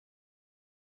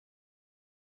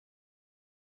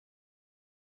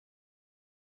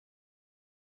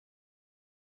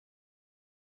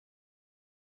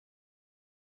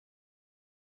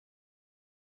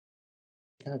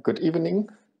Good evening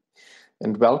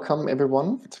and welcome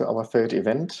everyone to our third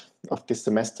event of this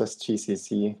semester's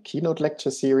GCC keynote lecture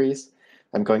series.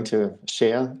 I'm going to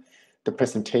share the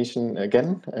presentation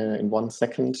again in 1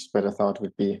 second, but I thought it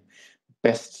would be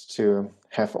best to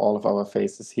have all of our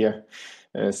faces here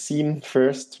seen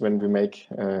first when we make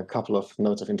a couple of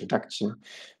notes of introduction.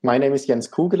 My name is Jens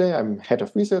Kugele. I'm Head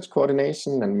of Research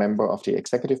Coordination and member of the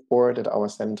Executive Board at our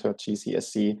center,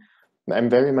 GCSC.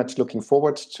 I'm very much looking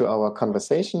forward to our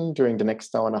conversation during the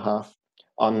next hour and a half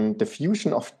on the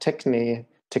fusion of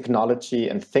technology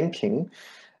and thinking,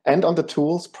 and on the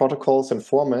tools, protocols, and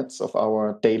formats of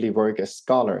our daily work as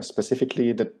scholars,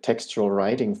 specifically the textual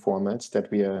writing formats that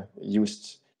we are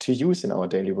used to use in our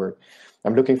daily work.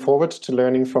 I'm looking forward to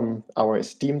learning from our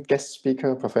esteemed guest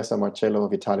speaker, Professor Marcello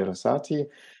Vitali-Rosati,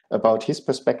 about his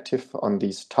perspective on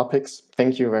these topics.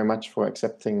 Thank you very much for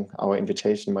accepting our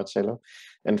invitation, Marcello,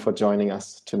 and for joining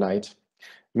us tonight.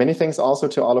 Many thanks also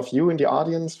to all of you in the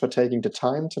audience for taking the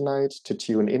time tonight to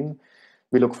tune in.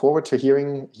 We look forward to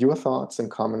hearing your thoughts and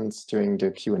comments during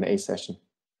the Q&A session.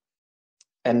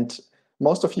 And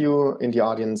most of you in the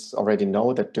audience already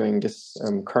know that during this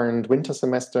current winter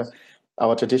semester,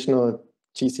 our traditional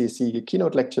GCC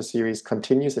keynote lecture series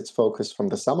continues its focus from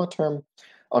the summer term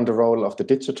on the role of the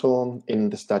digital in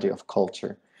the study of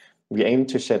culture. We aim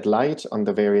to shed light on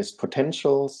the various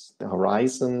potentials, the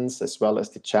horizons, as well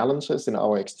as the challenges in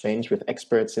our exchange with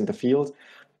experts in the field.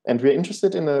 And we're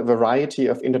interested in a variety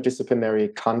of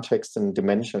interdisciplinary contexts and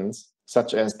dimensions,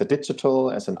 such as the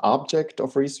digital as an object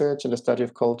of research in the study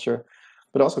of culture,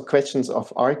 but also questions of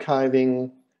archiving,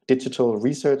 digital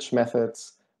research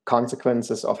methods,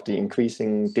 consequences of the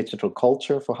increasing digital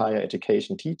culture for higher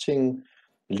education teaching,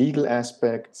 legal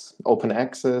aspects, open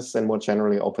access, and more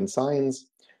generally open science,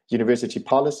 university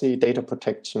policy, data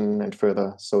protection, and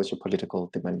further socio-political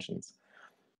dimensions.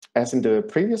 As in the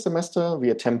previous semester, we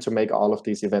attempt to make all of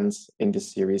these events in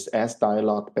this series as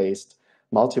dialogue-based,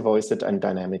 multi-voiced, and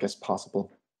dynamic as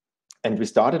possible. And we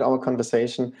started our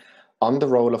conversation on the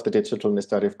role of the digital in the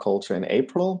study of culture in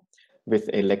April with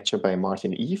a lecture by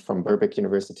Martin Eve from Birkbeck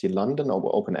University, London, over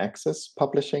open access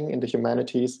publishing in the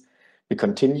humanities. We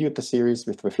continued the series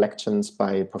with reflections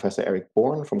by Professor Eric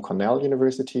Bourne from Cornell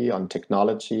University on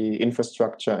technology,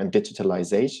 infrastructure, and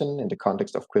digitalization in the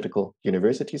context of critical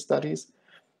university studies.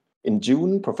 In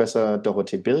June, Professor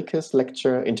Dorothee Birke's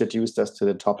lecture introduced us to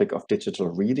the topic of digital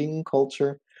reading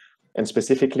culture, and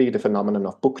specifically the phenomenon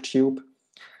of booktube.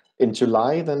 In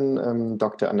July, then,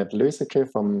 Dr. Annette Lösecke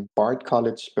from Bard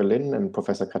College Berlin and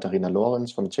Professor Katharina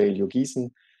Lorenz from JLU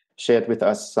Gießen shared with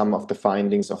us some of the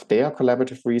findings of their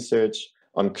collaborative research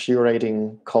on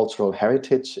curating cultural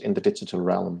heritage in the digital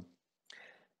realm.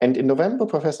 And in November,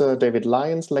 Professor David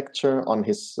Lyon's lecture on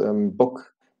his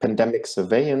book, Pandemic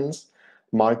Surveillance,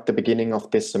 marked the beginning of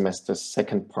this semester's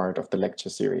second part of the lecture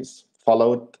series,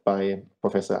 followed by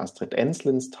Professor Astrid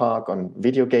Enslin's talk on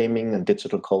video gaming and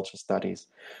digital culture studies.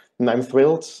 And I'm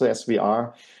thrilled, as we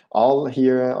are all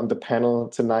here on the panel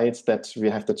tonight, that we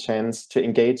have the chance to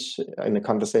engage in a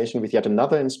conversation with yet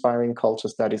another inspiring culture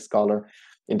studies scholar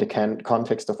in the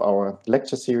context of our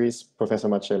lecture series, Professor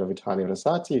Marcello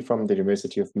Vitali-Rosati from the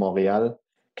University of Montreal,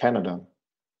 Canada.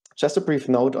 Just a brief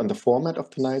note on the format of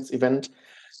tonight's event.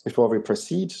 Before we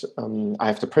proceed, I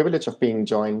have the privilege of being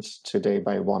joined today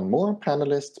by one more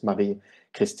panelist,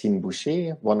 Marie-Christine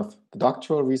Boucher, one of the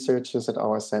doctoral researchers at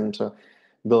our center,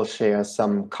 will share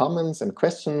some comments and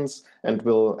questions and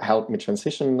will help me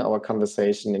transition our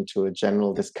conversation into a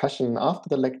general discussion after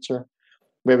the lecture,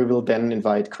 where we will then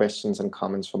invite questions and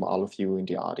comments from all of you in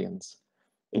the audience.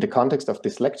 In the context of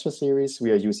this lecture series,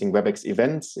 we are using WebEx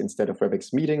events instead of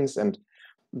WebEx meetings, and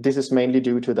this is mainly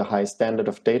due to the high standard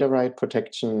of data right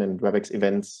protection, and WebEx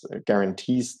events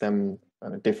guarantees them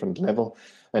on a different level.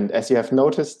 And as you have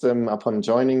noticed, upon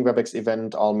joining WebEx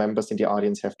event, all members in the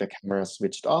audience have their cameras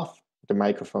switched off, the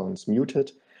microphones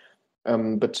muted.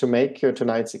 But to make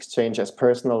tonight's exchange as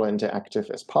personal and interactive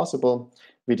as possible,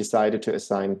 we decided to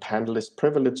assign panelist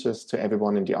privileges to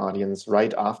everyone in the audience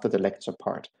right after the lecture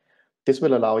part. This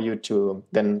will allow you to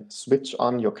then switch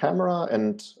on your camera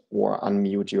or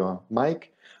unmute your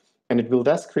mic. And it will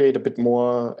thus create a bit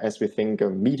more, as we think, a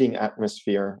meeting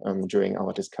atmosphere during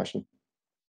our discussion.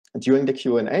 During the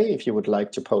Q&A, if you would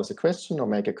like to pose a question or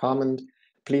make a comment,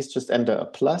 please just enter a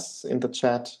plus in the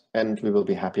chat and we will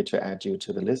be happy to add you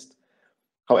to the list.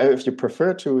 However, if you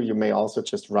prefer to, you may also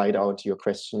just write out your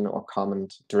question or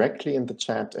comment directly in the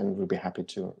chat and we'll be happy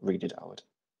to read it out.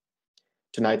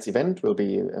 Tonight's event will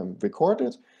be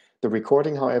recorded. The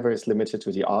recording, however, is limited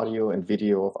to the audio and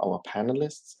video of our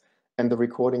panelists, and the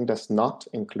recording does not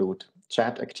include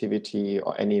chat activity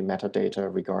or any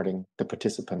metadata regarding the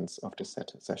participants of this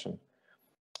session.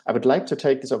 I would like to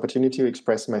take this opportunity to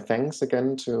express my thanks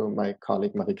again to my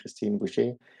colleague Marie-Christine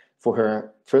Boucher for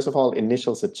her, first of all,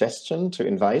 initial suggestion to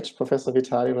invite Professor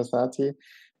Vitali-Rosati,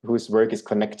 whose work is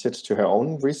connected to her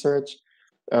own research,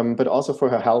 but also for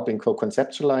her help in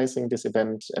co-conceptualizing this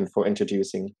event and for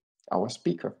introducing our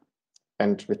speaker.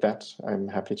 And with that, I'm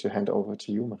happy to hand over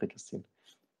to you, Marie-Christine.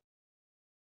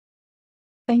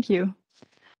 Thank you.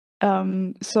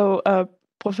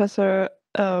 Professor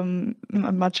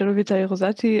Marcello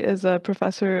Vitali-Rosati is a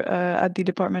professor at the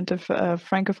Department of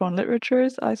Francophone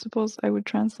Literatures, I suppose I would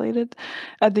translate it,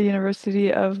 at the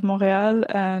University of Montréal,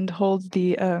 and holds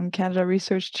the Canada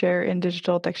Research Chair in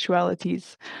Digital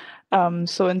Textualities.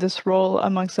 So in this role,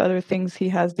 amongst other things, he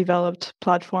has developed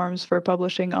platforms for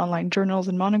publishing online journals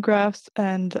and monographs,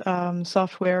 and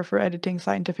software for editing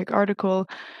scientific article,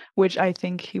 which I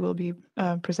think he will be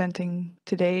presenting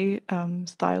today,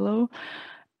 Stylo.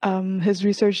 His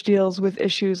research deals with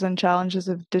issues and challenges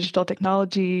of digital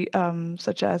technology,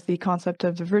 such as the concept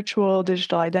of the virtual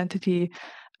digital identity,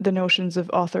 the notions of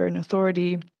author and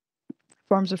authority,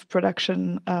 forms of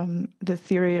production, the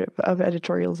theory of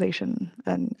editorialization,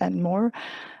 and more.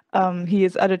 He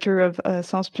is editor of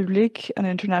Sens Public, an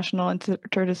international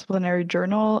interdisciplinary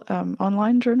journal,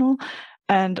 online journal,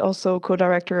 and also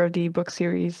co-director of the book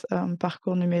series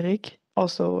Parcours Numérique,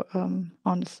 also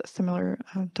on a similar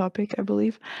topic, I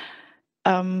believe.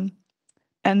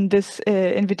 And this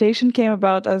invitation came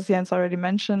about, as Jens already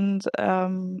mentioned,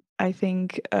 I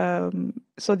think,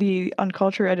 so the On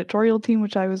Culture editorial team,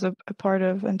 which I was a part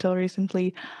of until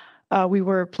recently, we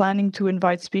were planning to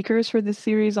invite speakers for this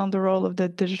series on the role of the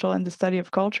digital in the study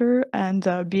of culture, and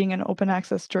being an open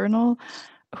access journal,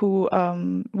 who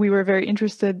we were very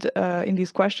interested in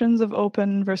these questions of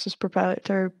open versus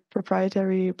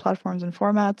proprietary platforms and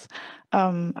formats.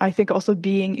 I think also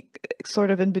being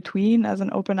sort of in between as an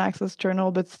open access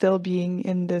journal, but still being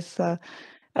in this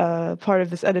part of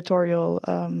this editorial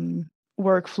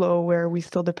workflow where we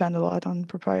still depend a lot on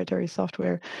proprietary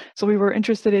software. So we were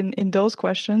interested in those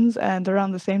questions, and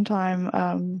around the same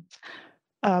time,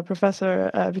 Professor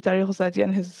Vitali-Rosati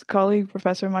and his colleague,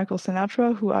 Professor Michael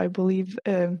Sinatra, who I believe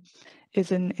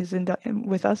is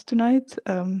with us tonight.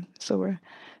 So we're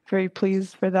very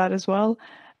pleased for that as well.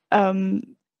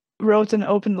 Wrote an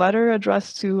open letter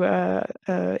addressed to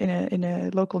in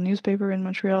a local newspaper in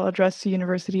Montreal, addressed to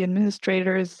university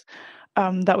administrators,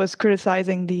 that was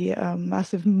criticizing the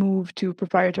massive move to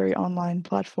proprietary online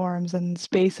platforms and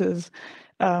spaces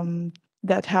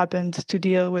that happened to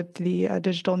deal with the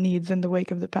digital needs in the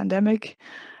wake of the pandemic,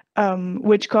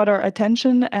 which caught our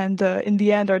attention. And in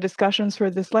the end, our discussions for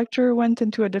this lecture went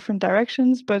into different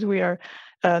directions, but we are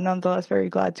nonetheless very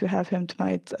glad to have him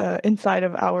tonight inside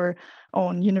of our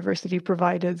own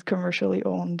university-provided, commercially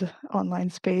owned online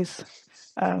space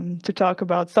to talk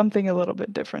about something a little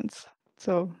bit different.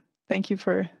 So thank you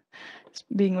for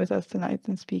being with us tonight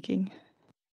and speaking.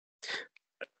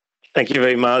 Thank you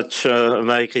very much,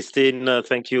 Marie-Christine.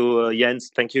 Thank you, Jens.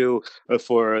 Thank you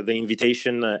for the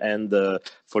invitation and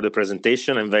for the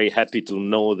presentation. I'm very happy to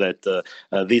know that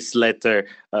this letter,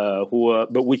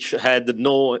 which had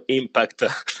no impact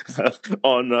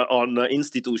on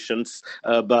institutions,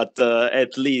 but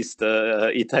at least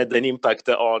it had an impact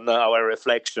on our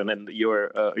reflection and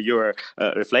your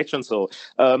reflection. So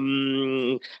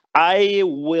I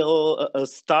will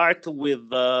start with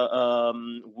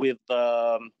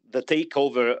the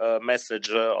takeover message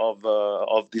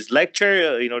of this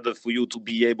lecture in order for you to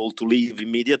be able to leave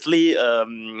immediately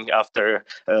after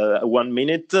 1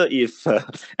 minute, if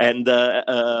and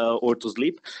or to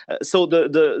sleep. So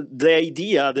the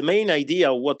idea, the main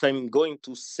idea, what I'm going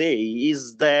to say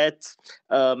is that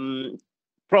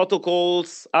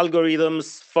protocols,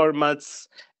 algorithms, formats,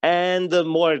 and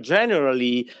more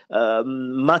generally,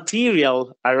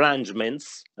 material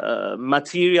arrangements,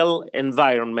 material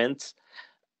environments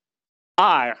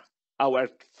are our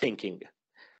thinking.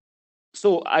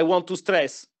 So I want to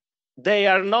stress, they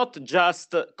are not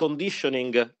just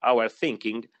conditioning our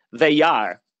thinking, they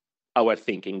are our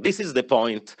thinking. This is the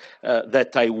point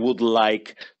that I would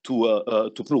like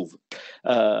to prove.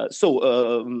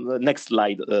 Next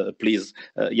slide, please,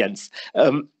 Jens.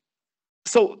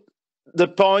 So the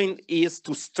point is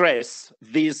to stress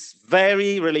this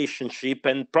very relationship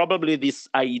and probably this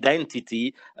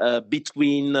identity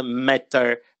between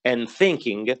matter and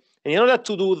thinking. And in order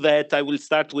to do that, I will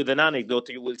start with an anecdote.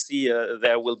 You will see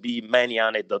there will be many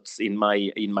anecdotes in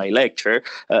my lecture.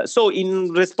 So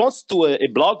in response to a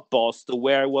blog post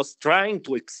where I was trying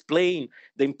to explain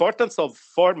the importance of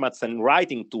formats and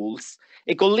writing tools,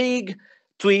 a colleague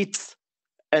tweets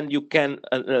and you can,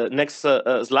 next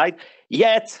slide,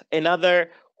 yet another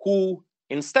who,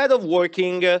 instead of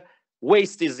working,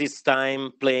 wastes his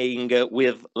time playing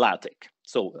with LaTeX.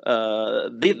 So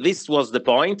this was the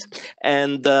point,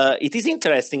 and it is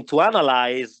interesting to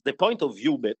analyze the point of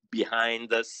view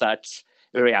behind such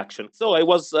reaction. So I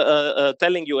was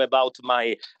telling you about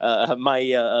my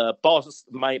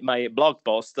my blog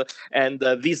post, and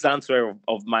this answer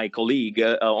of my colleague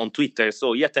on Twitter.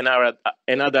 So yet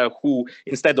another who,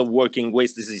 instead of working,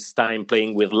 wastes his time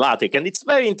playing with LaTeX. And it's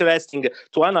very interesting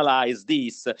to analyze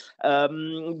this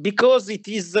because it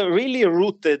is really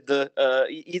rooted.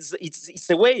 It's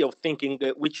a way of thinking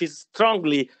which is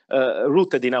strongly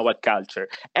rooted in our culture,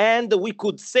 and we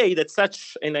could say that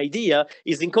such an idea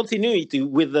is in continuity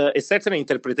with a certain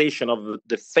interpretation of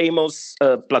the famous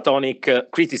Platonic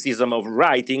criticism of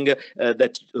writing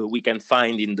that we can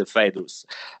find in the Phaedrus.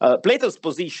 Plato's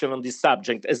position on this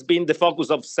subject has been the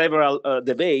focus of several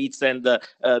debates, and the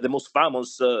most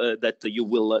famous that you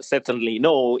will certainly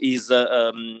know is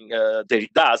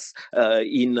Derrida's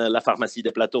in La Pharmacie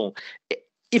de Platon.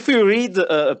 If we read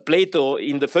Plato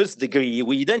in the first degree,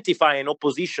 we identify an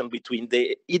opposition between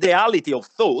the ideality of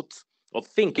thought, of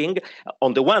thinking,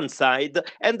 on the one side,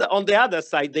 and on the other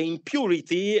side, the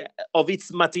impurity of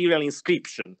its material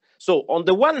inscription. So on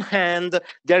the one hand,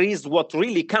 there is what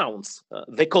really counts,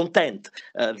 the content,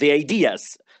 the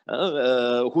ideas,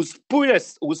 whose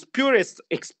purest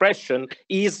expression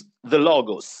is the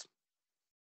logos.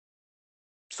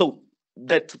 So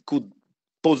that could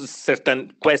pose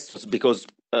certain questions, because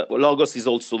logos is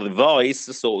also the voice,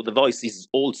 so the voice is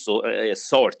also a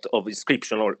sort of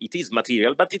inscription, or it is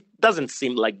material, but it doesn't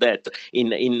seem like that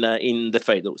in the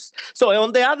Phaedrus. So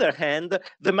on the other hand,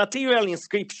 the material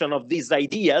inscription of these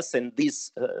ideas and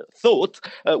this thought,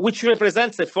 which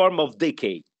represents a form of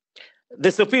decay.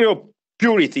 The superior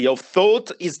purity of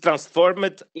thought is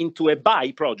transformed into a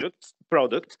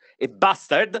byproduct, a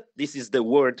bastard, this is the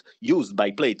word used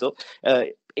by Plato,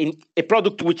 in a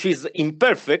product which is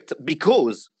imperfect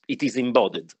because it is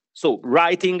embodied. So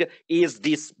writing is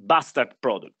this bastard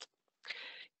product.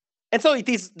 And so it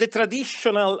is the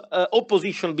traditional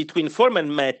opposition between form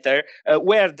and matter,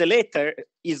 where the latter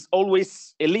is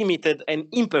always a limited and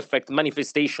imperfect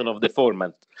manifestation of the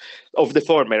former.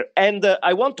 And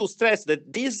I want to stress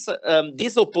that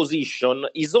this opposition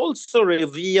is also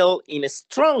revealed in a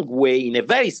strong way, in a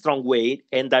very strong way,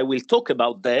 and I will talk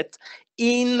about that,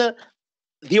 in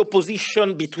the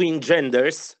opposition between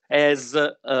genders as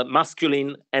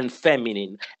masculine and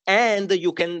feminine. And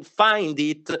you can find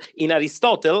it in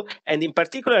Aristotle, and in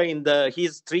particular in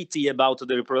his treatise about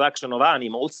the reproduction of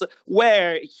animals,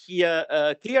 where he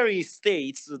clearly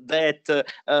states that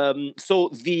so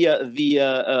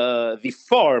the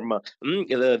form,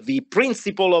 the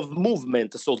principle of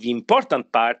movement, so the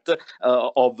important part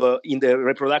in the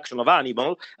reproduction of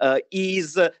animal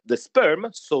is the sperm,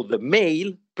 so the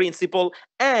male principle,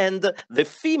 and the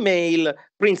female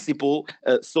principle,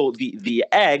 so the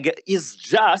egg, is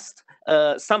just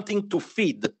something to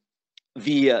feed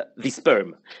the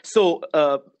sperm. So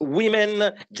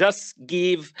women just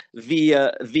give the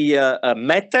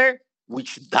matter,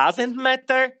 which doesn't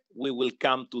matter. We will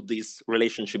come to this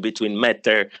relationship between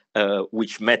matter,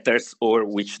 which matters or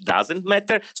which doesn't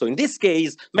matter. So in this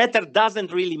case, matter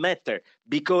doesn't really matter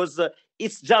because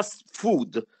it's just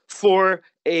food for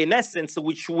an essence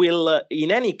which will,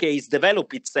 in any case,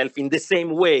 develop itself in the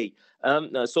same way.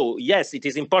 So yes, it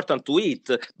is important to eat,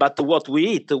 but what we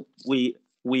eat,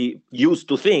 we used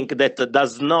to think that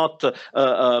does not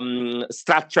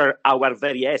structure our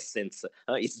very essence.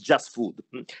 It's just food.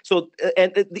 So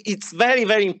and it's very,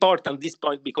 very important, this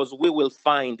point, because we will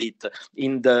find it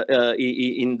in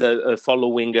the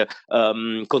following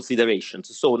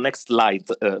considerations. So next slide,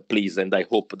 please, and I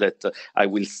hope that I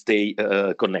will stay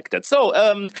connected. So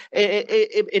an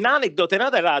anecdote,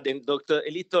 another anecdote,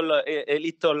 a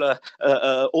little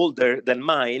older than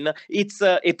mine. It's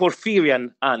a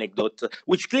Porphyrian anecdote,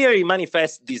 which clearly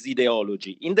manifests this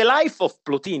ideology. In the life of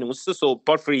Plotinus, so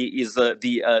Porphyry is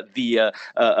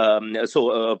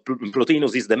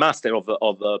Plotinus is the master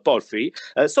of Porphyry.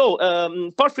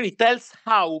 Porphyry tells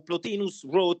how Plotinus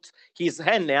wrote his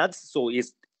Enneads, so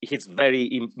his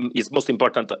most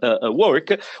important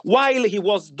work, while he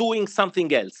was doing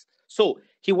something else. So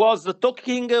he was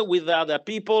talking with other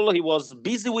people, he was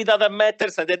busy with other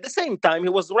matters, and at the same time, he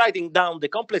was writing down the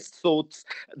complex thoughts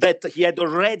that he had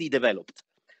already developed.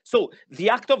 So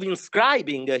the act of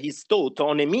inscribing his thought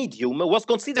on a medium was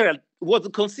considered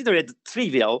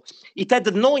trivial. It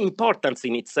had no importance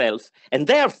in itself, and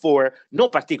therefore no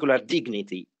particular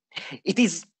dignity. It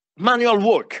is manual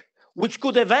work, which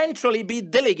could eventually be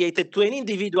delegated to an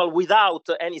individual without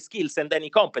any skills and any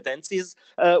competencies,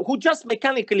 who just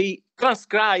mechanically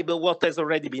transcribe what has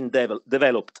already been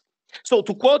developed. So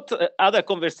to quote other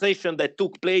conversation that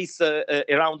took place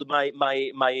around my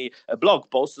blog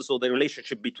post, so the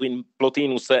relationship between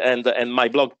Plotinus and my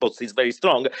blog post is very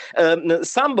strong.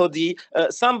 Somebody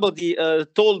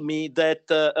told me that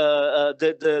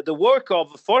the work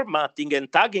of formatting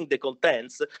and tagging the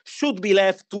contents should be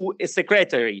left to a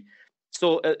secretary.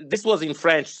 So this was in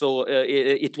French, so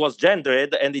it was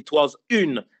gendered, and it was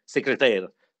une secrétaire,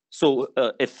 so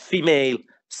a female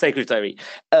secretary.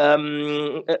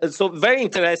 So very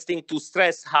interesting to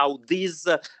stress how this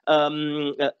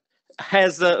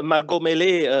has Margot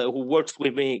Mellet, who works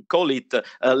with me, call it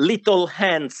little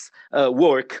hands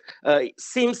work,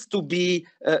 seems to be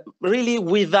really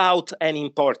without any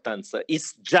importance.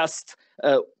 It's just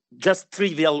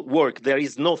trivial work. There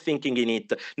is no thinking in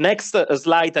it. Next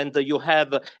slide, and you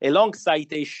have a long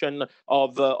citation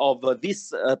of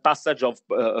this passage of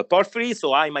Porphyry.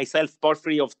 So I myself,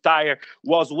 Porphyry of Tyre,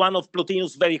 was one of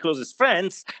Plotinus' very closest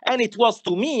friends, and it was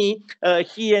to me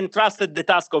he entrusted the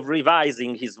task of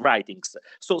revising his writings.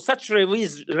 So such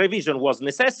revision was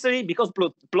necessary because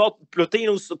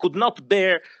Plotinus could not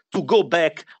bear to go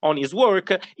back on his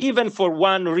work, even for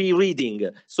one rereading.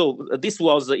 So this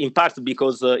was in part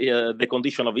because the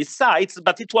condition of his sites,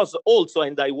 but it was also,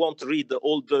 and I won't read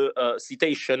all the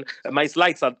citation, my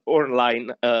slides are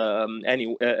online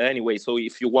anyway, so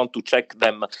if you want to check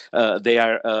them, they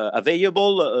are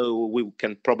available. We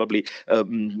can probably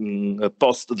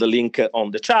post the link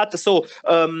on the chat. So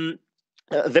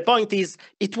the point is,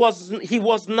 he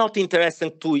was not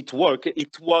interested to its work.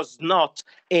 It was not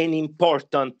an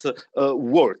important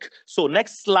work. So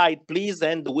next slide, please,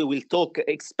 and we will talk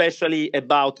especially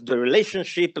about the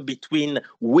relationship between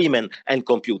women and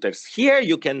computers. Here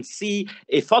you can see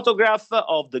a photograph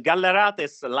of the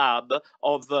Gallerates lab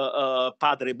of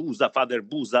Father Busa.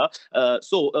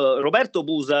 Roberto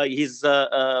Busa is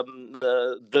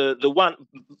the one.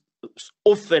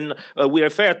 Often we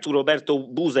refer to Roberto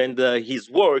Busa and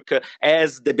his work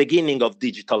as the beginning of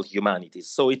digital humanities.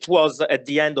 So it was at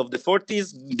the end of the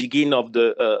 40s, beginning of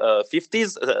the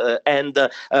 50s, and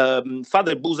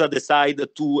Father Busa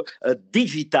decided to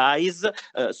digitize,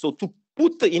 so to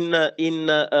put in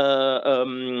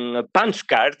punch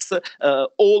cards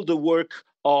all the work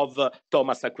of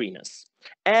Thomas Aquinas.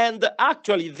 And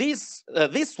actually this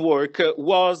work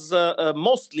was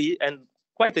mostly and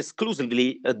quite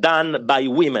exclusively done by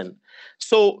women.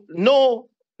 So no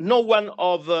one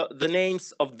of the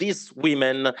names of these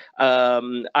women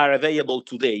are available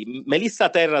today. Melissa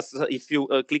Terras, if you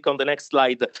click on the next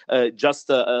slide, just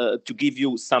to give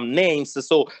you some names.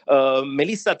 So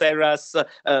Melissa Terras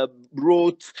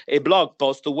wrote a blog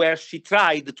post where she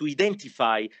tried to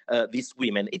identify these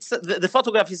women. The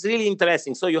photograph is really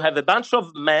interesting. So you have a bunch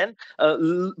of men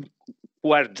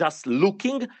who are just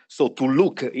looking. So to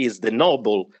look is the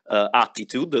noble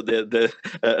attitude,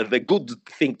 the good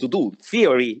thing to do.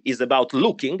 Theory is about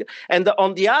looking. And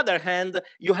on the other hand,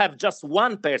 you have just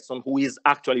one person who is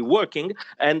actually working,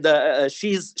 and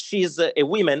she's a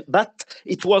woman, but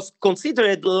it was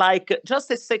considered like just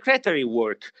a secretary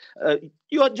work.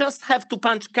 You just have to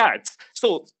punch cards.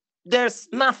 So there's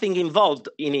nothing involved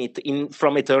in it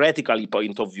from a theoretical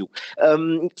point of view.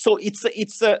 So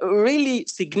it's really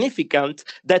significant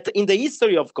that in the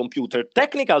history of computer,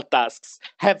 technical tasks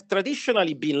have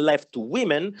traditionally been left to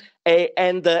women,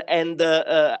 and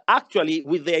actually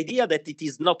with the idea that it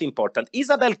is not important.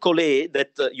 Isabelle Collet,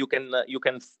 that you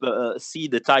can see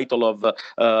the title of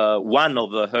one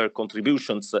of her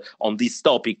contributions on this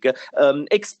topic,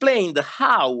 explained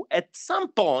how at some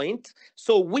point,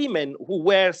 so women who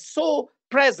were so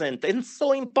present and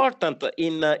so important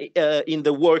in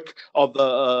the work of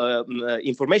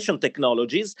information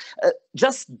technologies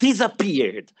just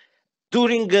disappeared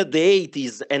during the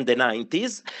 80s and the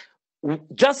 90s,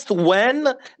 just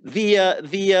when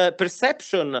the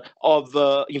perception of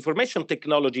information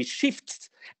technology shifts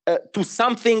to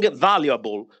something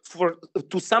valuable,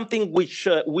 to something which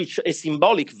a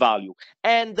symbolic value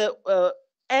and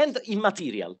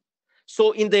immaterial.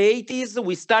 So in the 80s,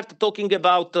 we started talking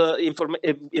about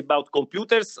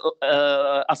computers,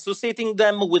 associating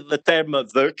them with the term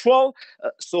virtual,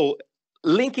 so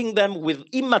linking them with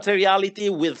immateriality,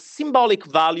 with symbolic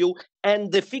value,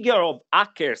 and the figure of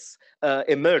hackers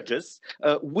emerges,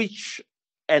 which,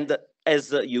 and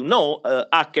as you know,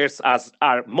 hackers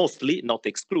are mostly, not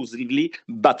exclusively,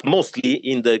 but mostly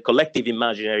in the collective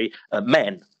imaginary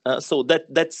men. So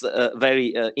that's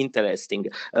very interesting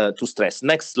to stress.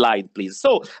 Next slide, please.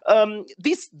 So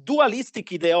this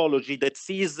dualistic ideology that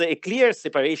sees a clear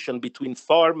separation between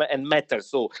form and matter,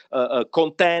 so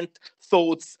content,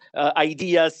 thoughts,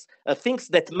 ideas, things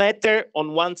that matter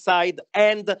on one side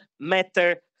and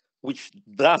matter which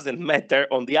doesn't matter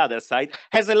on the other side,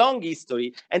 has a long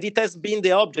history, and it has been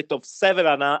the object of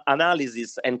several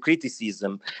analysis and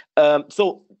criticism.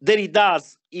 So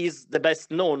Derrida's is the best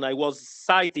known. I was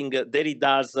citing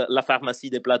Derrida's La Pharmacie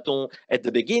de Platon at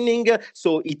the beginning.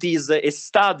 So it is a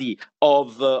study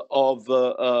of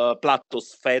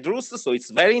Plato's Phaedrus. So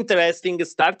it's very interesting,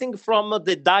 starting from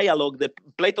the dialogue, the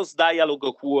Plato's dialogue,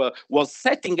 who was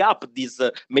setting up this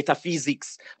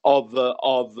metaphysics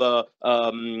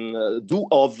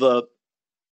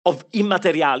of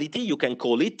immateriality, you can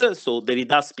call it. So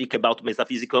Derrida speak about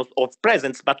metaphysics of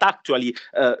presence, but actually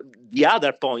the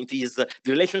other point is the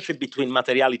relationship between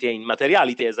materiality and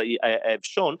immateriality, as I have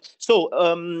shown.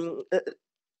 So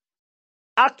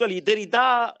actually,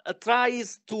 Derrida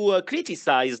tries to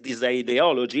criticize this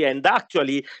ideology and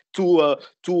actually to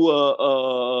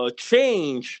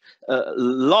change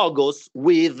logos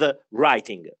with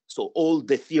writing. So all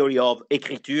the theory of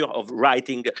écriture, of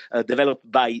writing, developed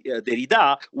by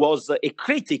Derrida, was a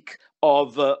critic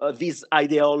of this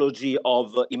ideology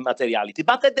of immateriality.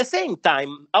 But at the same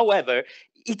time, however,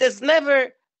 it has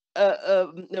never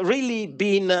really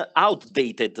been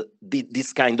outdated,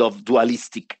 this kind of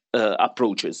dualistic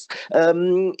approaches.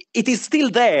 It is still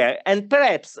there, and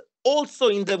perhaps also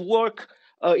in the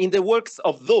works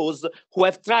of those who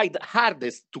have tried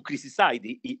hardest to criticize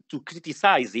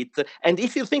it. And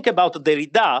if you think about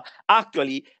Derrida,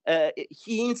 actually,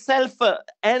 he himself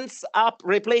ends up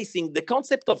replacing the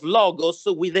concept of logos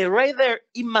with a rather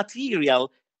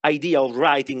immaterial idea of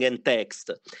writing and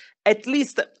text. At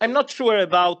least, I'm not sure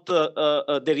about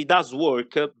Derrida's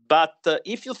work, but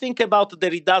if you think about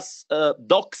Derrida's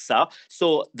doxa,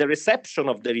 so the reception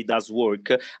of Derrida's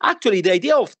work, actually the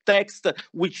idea of text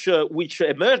which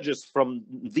emerges from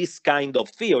this kind of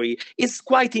theory is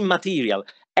quite immaterial.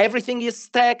 Everything is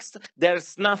text.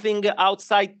 There's nothing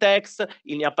outside text.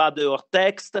 Il n'y a pas de hors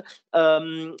text.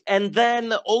 And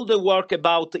then all the work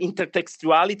about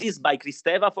intertextualities by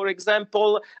Kristeva, for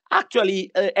example,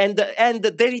 actually, and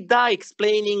Derrida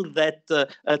explaining that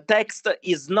text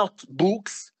is not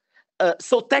books.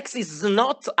 So text is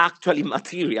not actually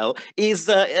material, is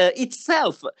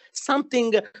itself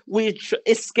something which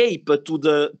escape to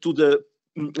the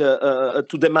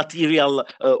material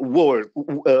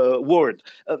world.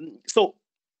 So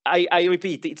I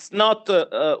repeat, it's not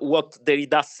what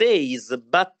Derrida says,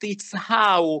 but it's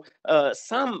how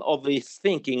some of his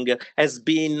thinking has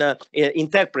been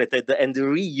interpreted and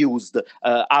reused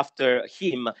after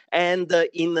him, and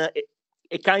in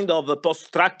a kind of a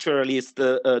post-structuralist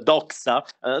doxa,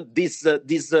 this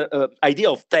idea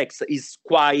of text is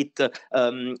quite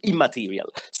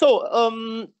immaterial. So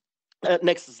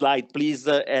next slide, please.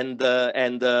 And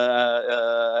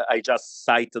I just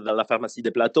cite the La Pharmacie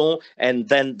de Platon, and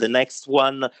then the next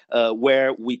one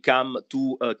where we come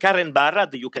to Karen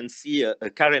Barad. You can see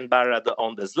Karen Barad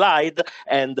on the slide,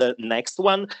 and the next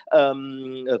one,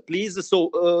 please. So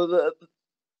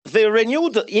the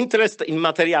renewed interest in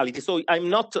materiality. So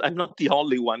I'm not the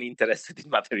only one interested in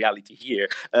materiality here.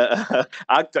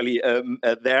 Actually,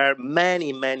 there are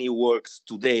many works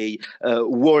today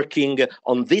working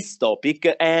on this topic,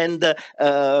 and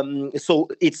so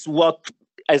it's what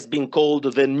has been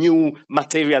called the new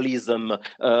materialism,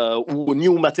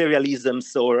 new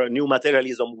materialisms, or new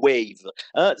materialism wave.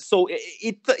 So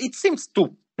it seems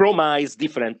to promise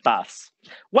different paths.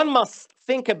 One must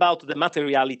think about the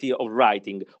materiality of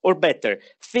writing, or better,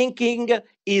 thinking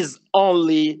is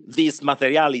only this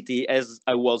materiality, as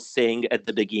I was saying at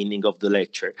the beginning of the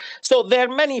lecture. So there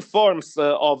are many forms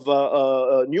of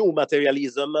new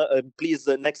materialism. Please,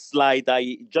 next slide.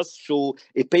 I just show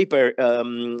a paper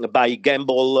by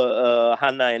Gamble,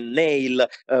 Hanna, and Neil,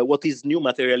 what is new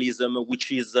materialism,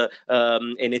 which is an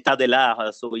état de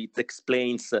l'art. So it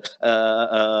explains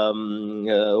all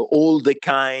the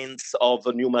kinds of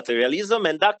new materialism.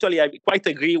 And actually, I quite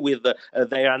agree with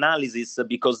their analysis,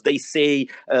 because they say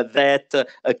that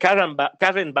Karen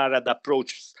Barad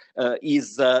approach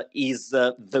is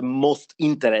the most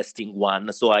interesting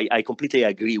one. So I completely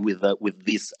agree with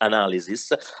this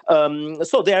analysis.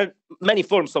 So there are many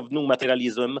forms of new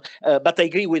materialism, but I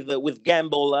agree with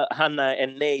Gamble, Hanna,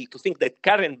 and Neil to think that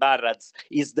Karen Barad's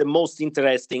is the most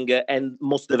interesting and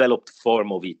most developed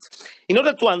form of it. In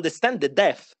order to understand the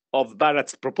depth of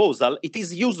Barad's proposal, it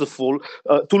is useful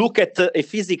to look at a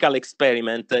physical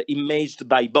experiment imaged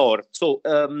by Bohr. So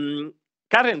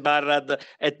Karen Barad,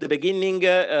 at the beginning,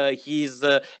 he's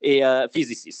a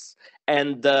physicist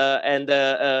and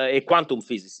a quantum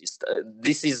physicist.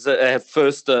 This is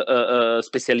first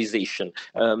specialization,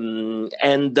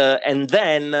 and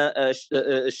then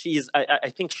she's.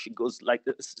 I think she goes like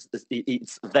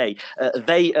it's they.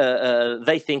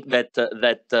 They think that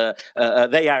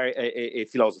they are a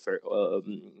philosopher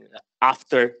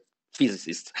after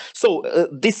physicists. So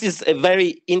this is a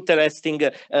very interesting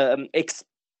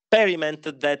experiment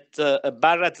that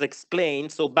Barad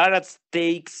explains. So Barad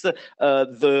takes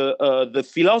the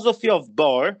philosophy of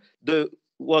Bohr,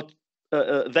 what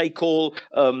they call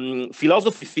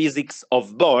philosophy physics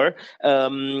of Bohr,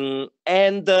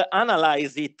 and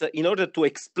analyze it in order to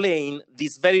explain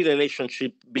this very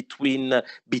relationship between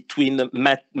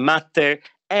matter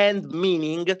and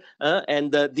meaning,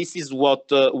 and this is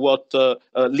what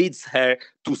leads her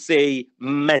to say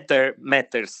matter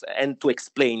matters and to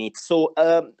explain it. So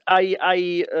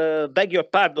I beg your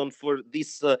pardon for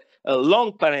this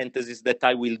long parenthesis that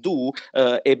I will do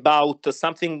about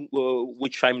something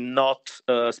which I'm not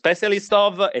a specialist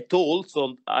of at all.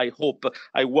 So I hope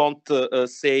I won't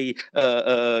say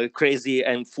crazy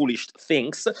and foolish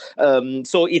things.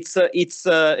 So it's a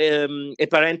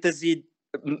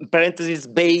parenthesis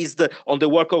based on the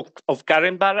work of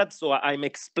Karen Barad. So I'm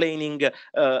explaining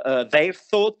their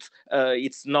thought.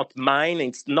 It's not mine.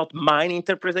 It's not mine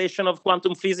interpretation of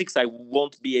quantum physics. I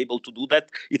won't be able to do that.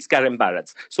 It's Karen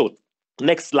Barad's. So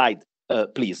next slide,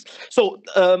 please. So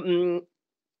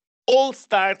all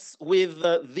starts with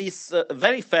this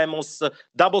very famous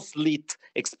double-slit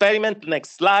experiment,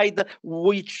 next slide,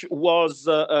 which was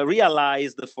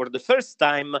realized for the first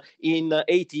time in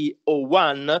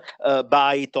 1801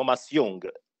 by Thomas Young.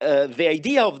 The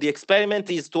idea of the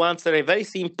experiment is to answer a very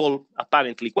simple,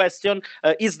 apparently, question.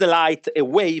 Is the light a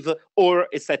wave or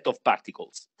a set of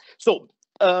particles? So,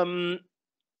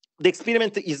 the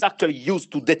experiment is actually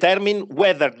used to determine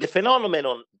whether the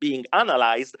phenomenon being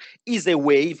analyzed is a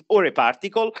wave or a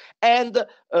particle, and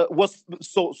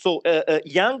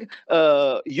Young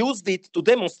used it to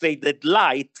demonstrate that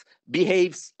light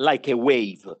behaves like a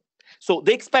wave. So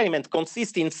the experiment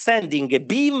consists in sending a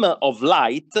beam of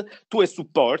light to a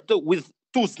support with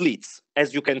two slits,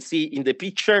 as you can see in the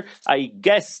picture. I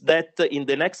guess that in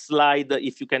the next slide,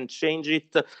 if you can change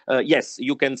it, yes,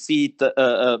 you can see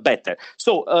it better.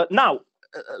 So now,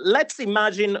 let's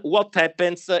imagine what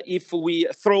happens if we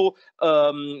throw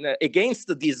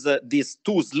against these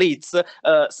two slits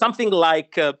something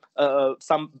like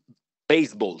some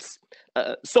baseballs.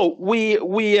 So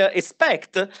we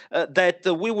expect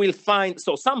that we will find,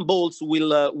 so some balls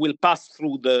will pass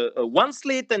through the one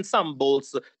slit and some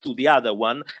balls to the other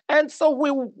one, and so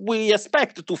we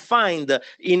expect to find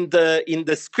in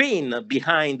the screen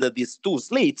behind these two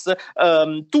slits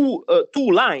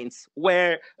two lines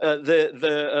where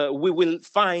we will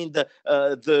find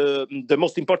the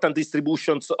most important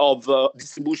distribution of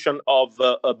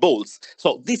balls.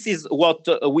 So this is what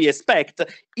we expect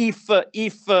if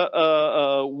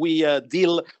we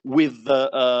deal with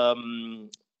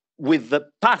the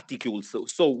particles,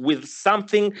 so with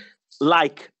something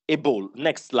like a ball.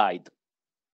 Next slide.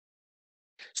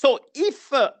 So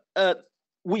if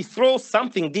we throw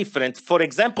something different, for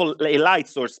example, a light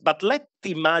source, but let's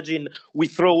imagine we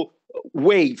throw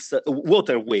waves,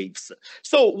 water waves.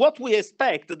 So what we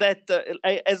expect that,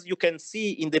 as you can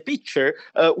see in the picture,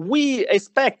 we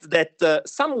expect that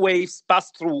some waves pass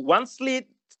through one slit,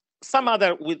 some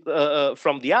other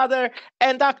from the other,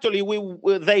 and actually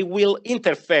they will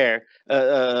interfere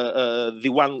the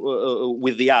one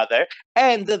with the other,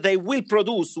 and they will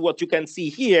produce what you can see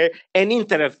here, an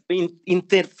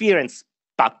interference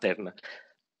pattern.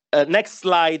 Next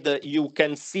slide, you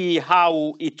can see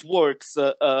how it works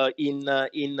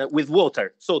with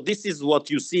water. So this is what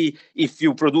you see if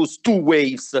you produce two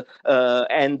waves,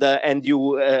 and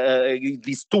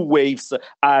these two waves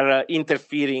are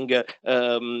interfering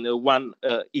one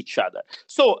each other.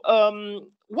 So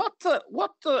what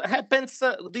happens?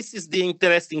 This is the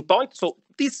interesting point. So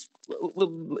this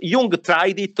Jung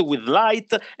tried it with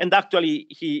light, and actually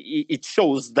it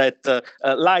shows that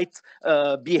light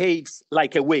behaves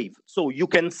like a wave. So you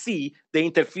can see the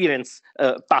interference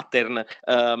pattern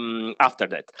after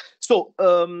that. So,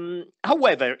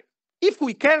 however, if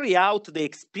we carry out the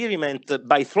experiment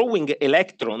by throwing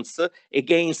electrons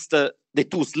against the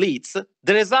two slits,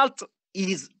 the result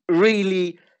is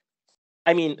really,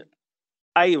 I mean,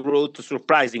 I wrote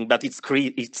surprising, but it's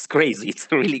crazy. It's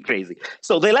really crazy.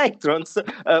 So the electrons,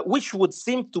 which would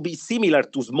seem to be similar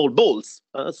to small balls,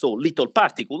 so little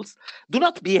particles, do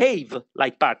not behave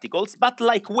like particles, but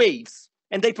like waves,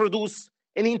 and they produce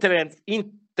an interference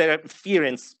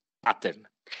pattern.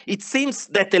 It seems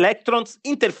that electrons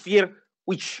interfere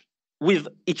with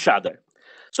each other.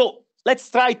 So let's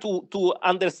try to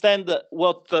understand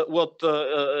what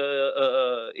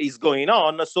is going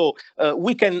on. So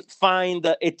we can find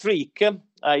a trick.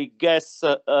 I guess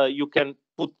you can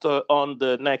put on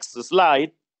the next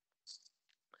slide.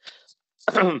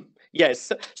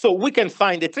 Yes, so we can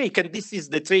find a trick, and this is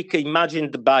the trick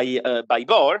imagined by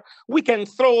Bohr. We can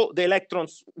throw the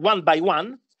electrons one by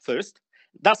one first,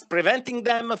 thus preventing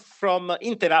them from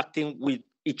interacting with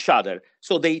each other.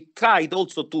 So they tried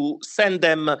also to send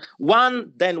them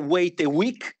one, then wait a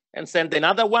week and send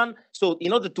another one. So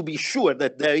in order to be sure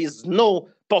that there is no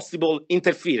possible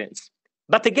interference.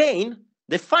 But again,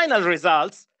 the final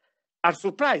results are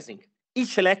surprising.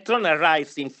 Each electron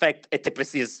arrives, in fact, at a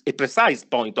precise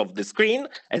point of the screen,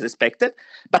 as expected.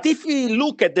 But if we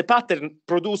look at the pattern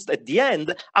produced at the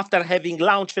end, after having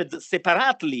launched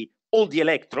separately all the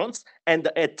electrons and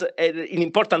at an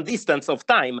important distance of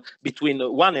time between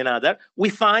one another, we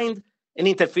find an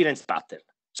interference pattern.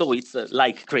 So it's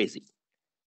like crazy.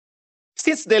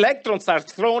 Since the electrons are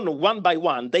thrown one by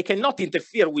one, they cannot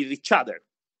interfere with each other.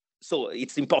 So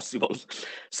it's impossible.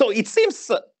 So it seems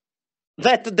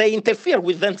that they interfere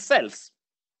with themselves.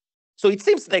 So it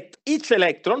seems that each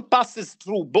electron passes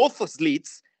through both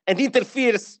slits and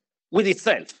interferes with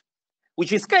itself,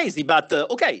 which is crazy, but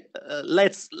okay,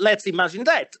 let's imagine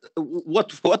that.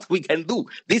 What we can do.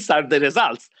 These are the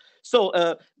results. So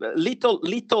little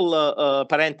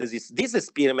parenthesis. This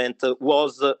experiment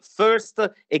was first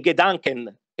a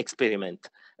Gedanken experiment.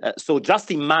 So just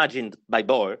imagined by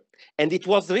Bohr, and it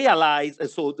was realized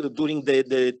so during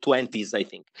the 20s, I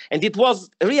think. And it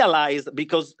was realized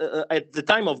because at the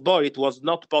time of Bohr, it was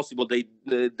not possible. They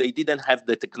didn't have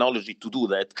the technology to do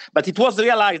that. But it was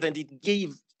realized, and it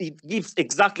gives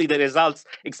exactly the results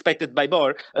expected by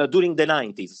Bohr during the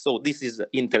 90s. So this is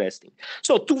interesting.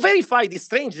 So to verify this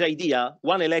strange idea,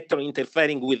 one electron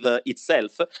interfering with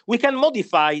itself, we can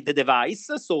modify the device.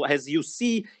 So as you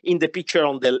see in the picture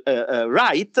on the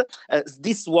right,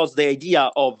 this was the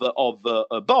idea of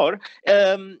Bohr,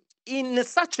 in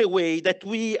such a way that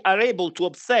we are able to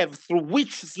observe through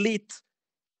which slit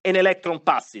an electron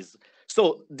passes.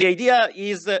 So the idea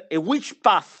is a which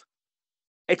path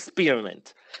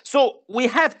experiment. So we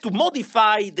have to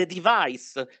modify the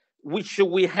device which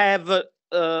we have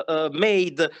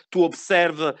made to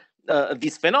observe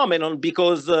this phenomenon,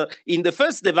 because in the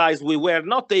first device we were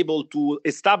not able to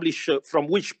establish from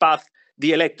which path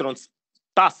the electrons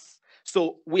pass.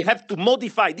 So we have to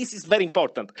modify. This is very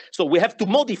important. So we have to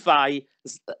modify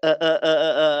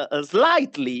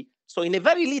slightly, so in a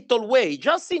very little way,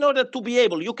 just in order to be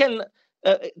able. You can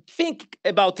think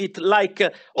about it like,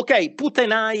 okay, put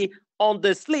an eye on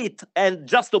the slit and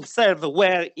just observe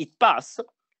where it passes.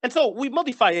 And so we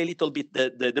modify a little bit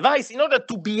the device in order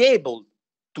to be able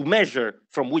to measure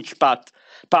from which path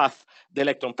the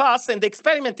electron passes. And the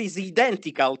experiment is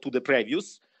identical to the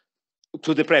previous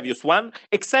one,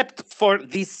 except for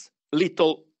this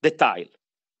little detail.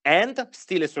 And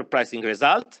still a surprising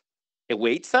result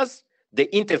awaits us. The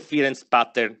interference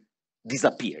pattern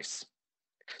disappears.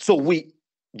 So we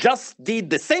just did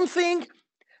the same thing,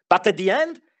 but at the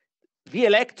end, the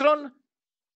electron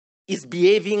is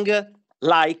behaving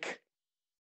like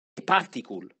a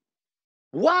particle.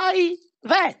 Why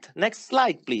that? Next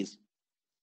slide, please.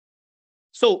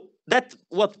 So that's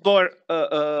what Karen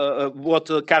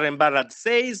Barad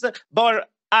says. Bohr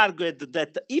argued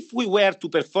that if we were to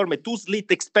perform a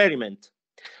two-slit experiment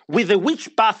with a which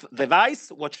path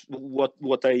device, what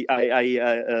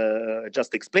I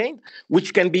just explained,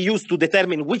 which can be used to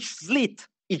determine which slit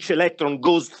each electron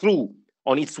goes through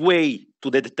on its way to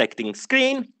the detecting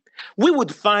screen, we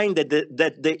would find that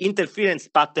the interference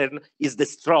pattern is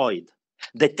destroyed.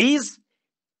 That is,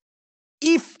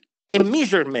 if a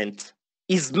measurement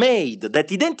is made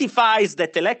that identifies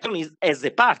that electron as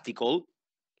a particle,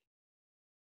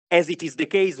 as it is the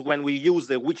case when we use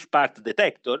the which part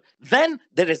detector, then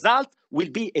the result will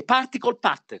be a particle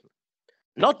pattern,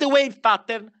 not a wave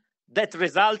pattern that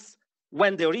results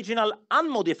when the original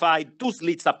unmodified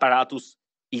two-slits apparatus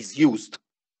is used.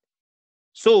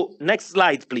 So next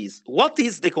slide, please. What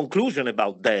is the conclusion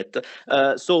about that?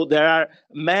 So there are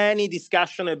many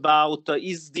discussions about,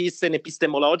 is this an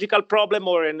epistemological problem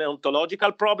or an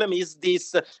ontological problem? Is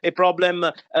this a problem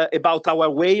about our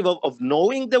way of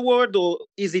knowing the world, or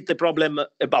is it a problem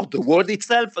about the world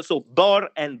itself? So Bohr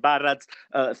and Barad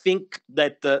think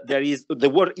that the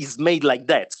world is made like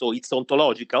that. So it's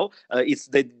ontological. It's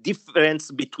the difference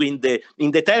between the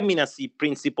indeterminacy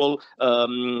principle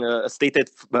stated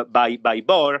by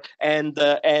Bohr, and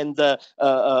the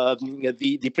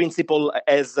principle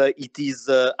as it is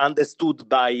understood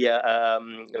by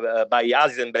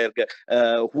Heisenberg,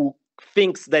 who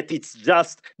thinks that it's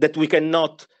just that we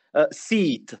cannot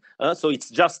see it, so it's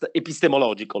just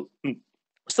epistemological.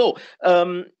 So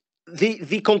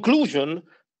the conclusion,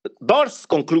 Bohr's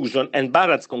conclusion and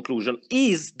Barad's conclusion,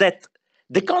 is that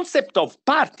the concept of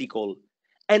particle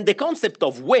and the concept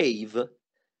of wave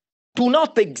do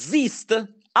not exist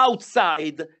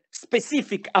outside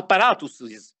specific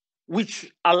apparatuses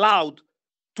which allowed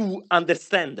to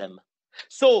understand them.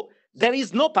 So there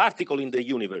is no particle in the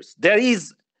universe. There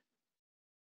is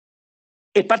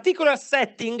a particular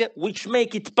setting which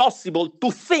make it possible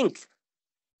to think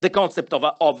the concept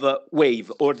of a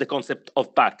wave or the concept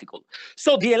of particle.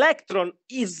 So the electron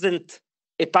isn't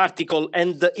a particle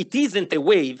and it isn't a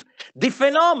wave. The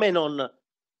phenomenon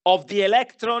of the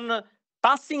electron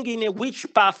passing in a Which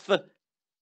path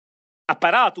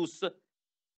apparatus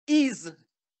is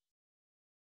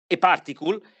a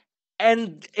particle,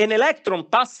 and an electron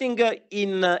passing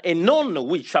in a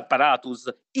non-Which apparatus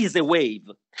is a wave.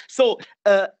 So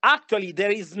actually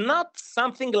there is not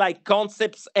something like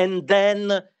concepts and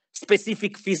then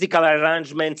specific physical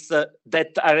arrangements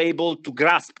that are able to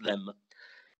grasp them.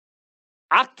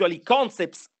 Actually,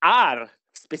 concepts are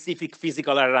specific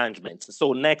physical arrangements.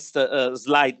 So next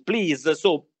slide, please.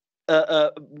 So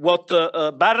what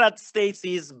Barad states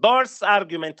is Bohr's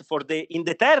argument for the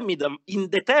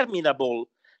indeterminable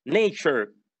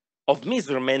nature of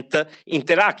measurement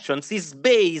interactions is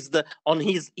based on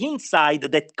his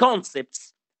insight that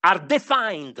concepts are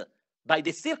defined by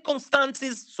the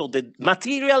circumstances, so the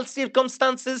material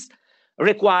circumstances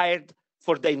required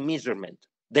for their measurement.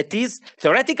 That is,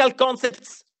 theoretical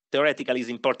concepts, theoretical is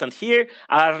important here,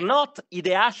 are not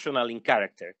ideational in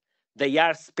character. They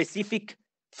are specific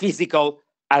physical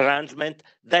arrangement.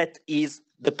 That is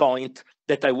the point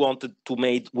that I wanted to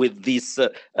make with this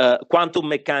quantum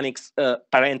mechanics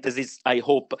parenthesis. I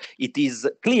hope it is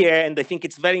clear, and I think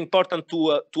it's very important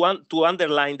to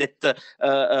underline that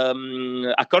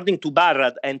according to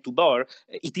Barad and to Bohr,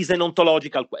 it is an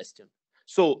ontological question.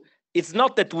 So it's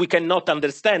not that we cannot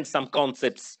understand some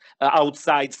concepts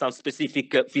outside some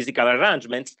specific physical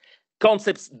arrangements.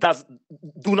 Concepts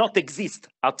do not exist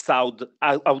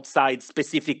outside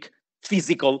specific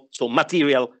physical, so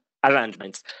material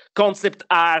arrangements. Concepts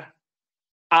are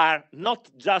not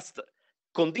just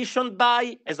conditioned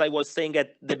by, as I was saying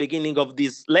at the beginning of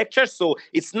this lecture, so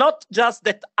it's not just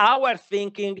that our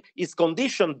thinking is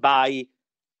conditioned by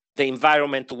the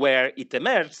environment where it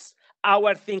emerges.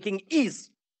 Our thinking is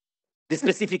the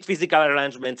specific physical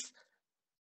arrangements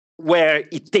where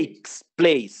it takes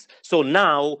place. So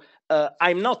now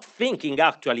I'm not thinking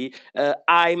actually,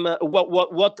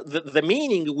 the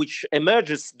meaning which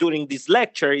emerges during this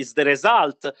lecture is the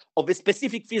result of a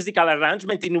specific physical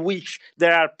arrangement in which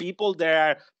there are people, there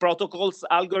are protocols,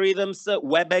 algorithms,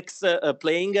 WebEx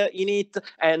playing in it,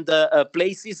 and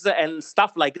places and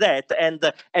stuff like that. And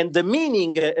the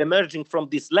meaning emerging from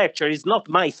this lecture is not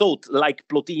my thought, like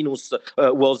Plotinus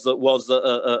was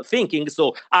thinking.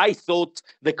 So I thought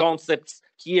the concepts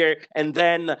here, and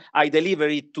then I deliver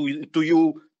it to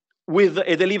you with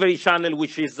a delivery channel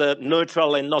which is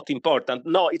neutral and not important.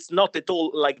 No, it's not at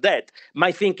all like that.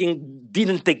 My thinking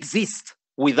didn't exist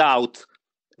without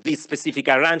this specific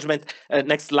arrangement.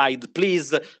 Next slide,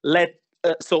 please.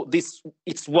 So this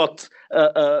it's what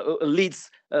leads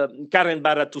Karen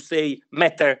Barad to say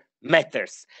matter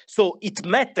matters. So it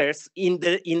matters in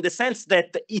the sense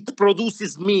that it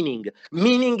produces meaning.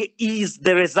 Meaning is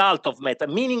the result of matter.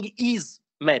 Meaning is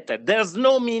matter. There's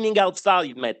no meaning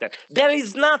outside matter. There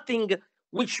is nothing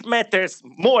which matters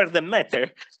more than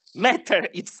matter. Matter,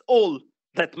 it's all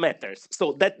that matters.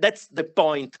 So that's the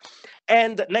point.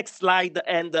 And next slide.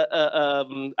 And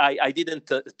I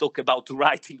didn't talk about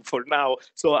writing for now,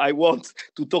 so I want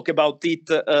to talk about it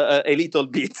a little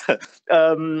bit.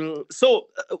 So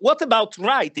what about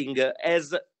writing?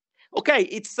 Okay,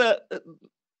 it's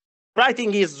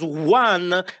writing is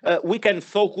one. We can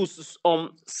focus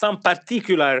on some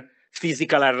particular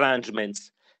physical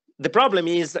arrangements. The problem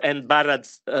is, and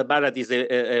Barad is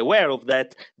aware of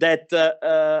that,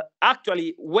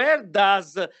 actually, where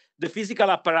does the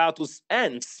physical apparatus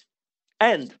end?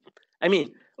 I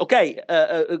mean, okay,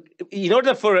 in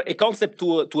order for a concept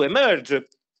to emerge,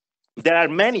 there are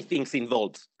many things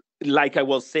involved. like I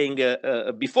was saying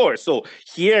before. So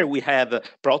here we have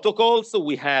protocols,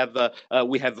 we have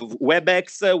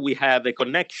WebEx, we have a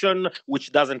connection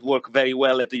which doesn't work very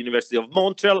well at the University of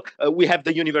Montreal. We have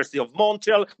the University of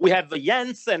Montreal. We have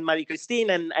Jens and Marie-Christine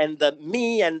and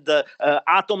me and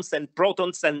atoms and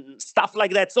protons and stuff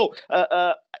like that. So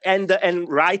and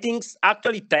writings,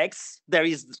 actually texts. There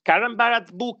is Karen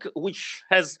Barad book which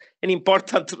has an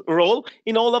important role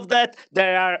in all of that.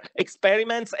 There are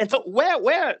experiments, and so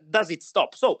where does it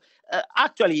stop? So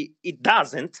actually it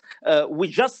doesn't. We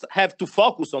just have to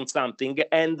focus on something,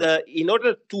 and in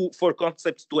order for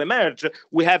concepts to emerge,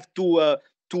 we have to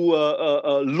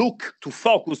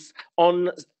focus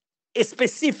on a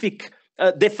specific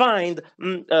defined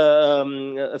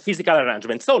physical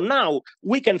arrangement. So now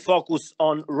we can focus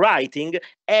on writing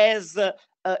as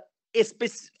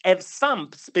some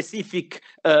specific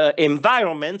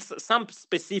environments, some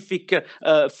specific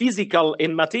physical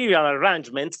and material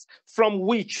arrangements from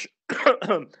which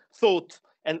thought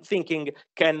and thinking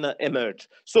can emerge.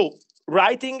 So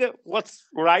writing, what's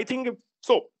writing?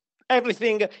 So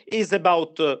everything is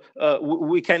about,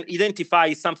 we can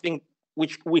identify something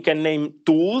which we can name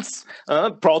tools,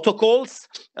 protocols,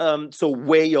 so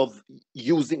way of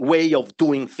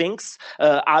doing things,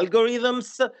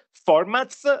 algorithms,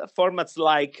 formats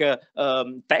like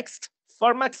text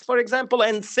formats, for example,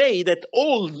 and say that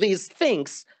all these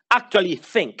things actually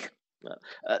think.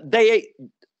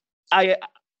 I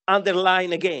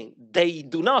underline again, they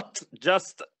do not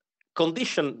just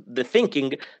condition the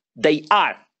thinking, they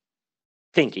are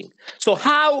thinking. So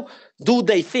how do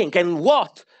they think, and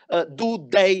what do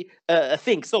they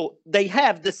think? So they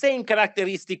have the same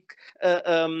characteristic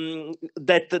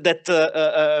that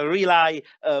rely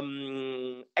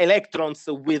electrons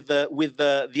with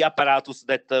the apparatus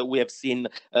that we have seen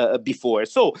before.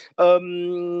 So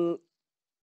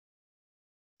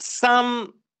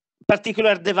some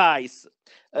particular device,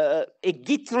 a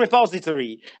Git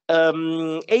repository,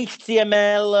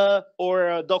 HTML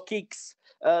or docx,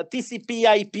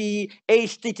 TCP/IP,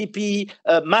 HTTP,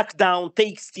 Markdown,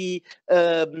 TXT,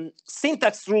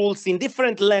 syntax rules in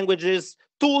different languages,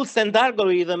 tools and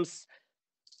algorithms.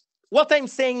 What I'm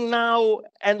saying now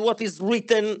and what is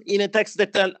written in a text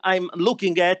that I'm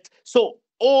looking at, so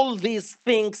all these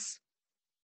things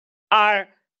are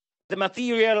the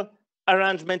material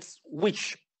arrangements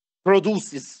which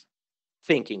produces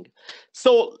thinking.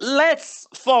 So let's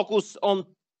focus on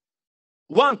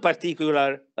one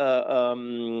particular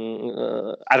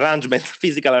arrangement,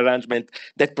 physical arrangement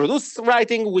that produces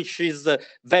writing, which is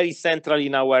very central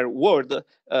in our world.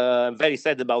 Very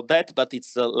sad about that, but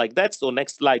it's like that. So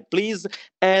next slide, please.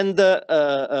 And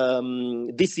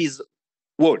this is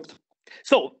word.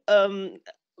 So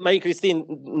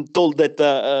Marie-Christine told that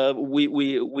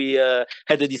we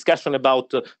had a discussion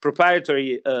about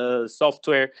proprietary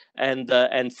software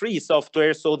and free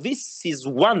software. So this is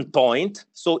one point.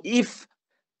 So if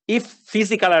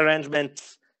physical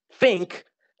arrangements think,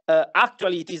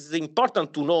 actually it is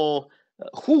important to know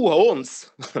who owns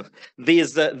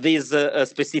these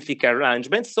specific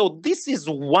arrangements. So this is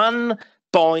one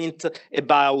point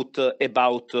about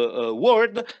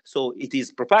Word. So it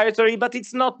is proprietary, but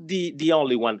it's not the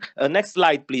only one. Next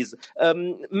slide, please.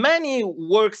 Many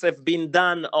works have been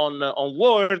done on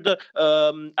Word.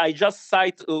 I just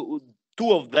cite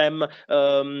two of them,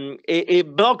 a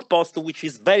blog post which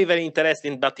is very, very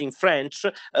interesting, but in French,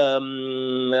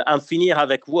 En finir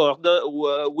avec Word,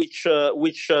 which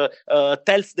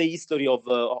tells the history of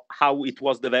how it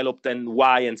was developed and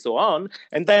why and so on.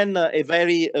 And then a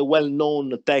very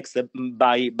well-known text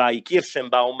by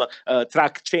Kirschenbaum,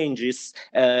 Track Changes,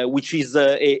 which is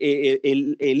a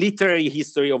literary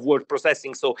history of word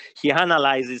processing. So he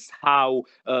analyzes how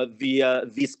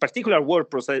this particular word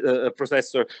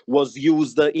processor was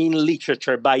used in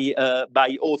literature by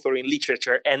author in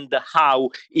literature, and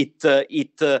how it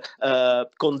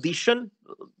conditioned.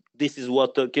 This is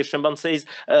what Kirschenbaum says,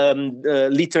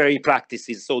 literary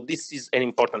practices. So this is an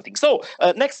important thing. So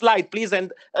next slide, please.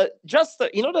 And just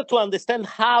in order to understand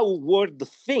how Word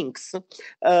thinks,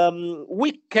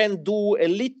 we can do a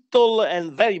little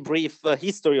and very brief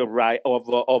history of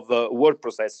word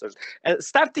processors.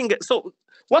 Starting, so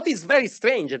what is very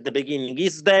strange at the beginning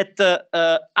is that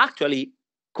actually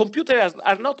computers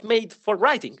are not made for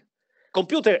writing.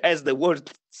 Computer, as the word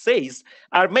says,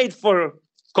 are made for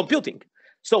computing.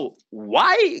 So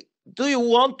why do you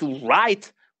want to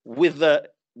write with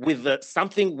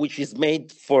something which is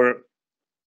made for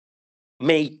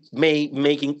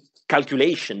making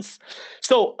calculations?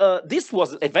 So this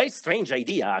was a very strange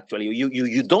idea. Actually,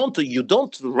 you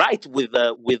don't write with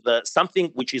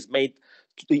something which is made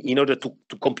in order to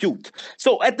compute.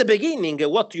 So at the beginning,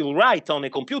 what you write on a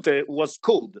computer was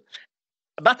code.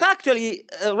 But actually,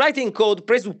 writing code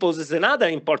presupposes another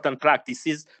important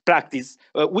practice,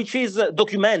 which is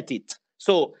document it.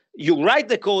 So you write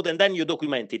the code and then you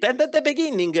document it. And at the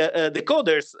beginning, the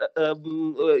coders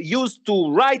used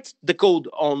to write the code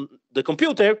on the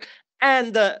computer,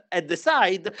 and at the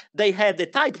side they had a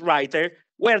typewriter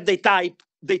where they typed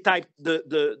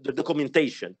the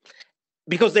documentation.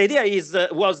 Because the idea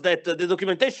was that the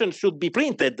documentation should be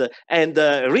printed and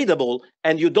readable,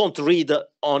 and you don't read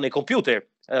on a computer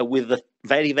with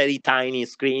very, very tiny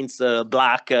screens,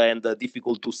 black and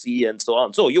difficult to see, and so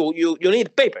on. So you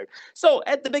need paper. So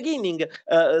at the beginning,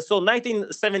 so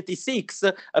 1976,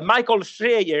 Michael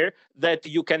Schreier, that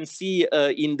you can see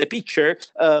in the picture,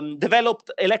 developed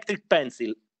electric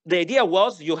pencil. The idea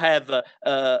was you have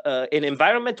an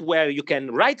environment where you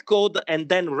can write code and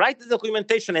then write the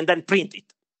documentation and then print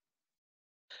it.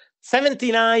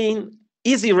 79,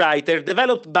 Easy Writer,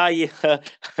 developed by a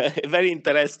very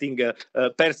interesting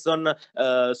person,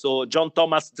 so John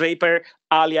Thomas Draper,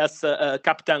 alias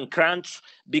Captain Crunch,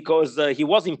 because he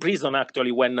was in prison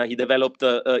actually when he developed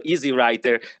Easy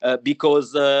Writer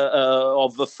because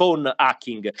of phone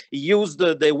hacking. He used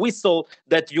the whistle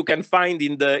that you can find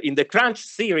in the Crunch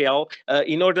serial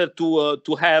in order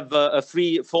to have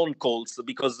free phone calls,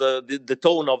 because the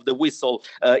tone of the whistle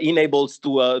enables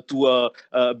to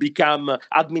become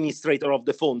administrator of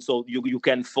the phone, so you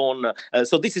can phone.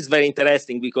 So this is very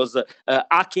interesting, because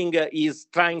hacking is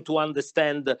trying to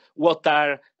understand what are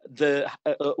the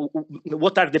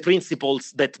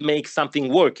principles that make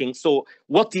something working. So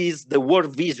what is the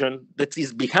world vision that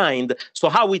is behind? So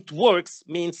how it works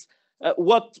means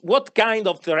what kind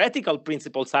of theoretical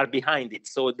principles are behind it.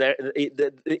 So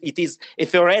it is a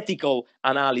theoretical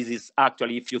analysis,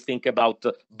 actually, if you think about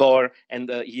Bohr and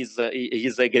his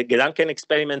Gedanken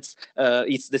experiments,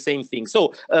 it's the same thing.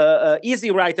 So Easy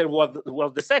Writer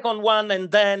was the second one, and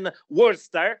then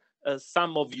WordStar,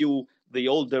 some of you, the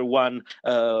older one,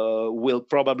 will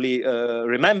probably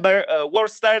remember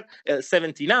WordStar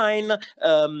 79,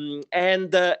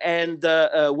 and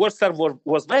WordStar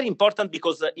was very important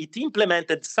because it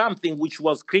implemented something which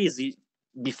was crazy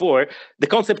before, the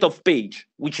concept of page,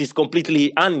 which is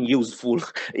completely unuseful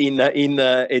in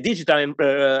a digital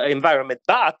environment.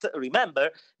 But remember,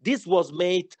 this was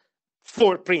made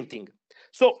for printing.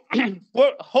 So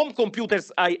for home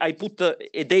computers, I put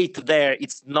a date there.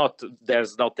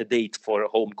 There's not a date for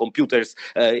home computers,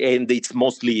 and it's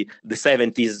mostly the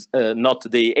 70s, not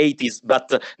the 80s.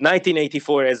 But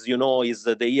 1984, as you know, is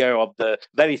the year of the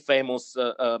very famous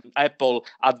Apple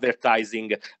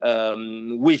advertising,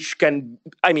 which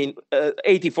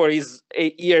 84 is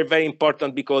a year very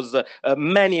important because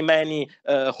many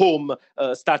home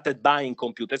started buying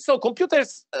computers. So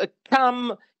computers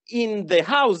come in the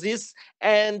houses,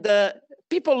 and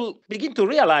people begin to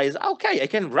realize, okay, I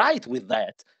can write with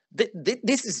that.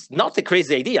 This is not a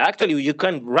crazy idea. Actually, you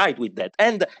can write with that.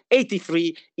 And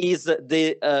 83 is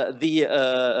the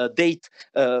date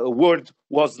Word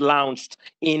was launched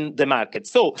in the market.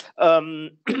 So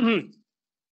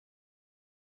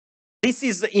this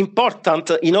is important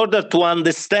in order to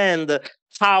understand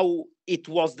how it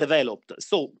was developed.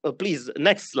 So please,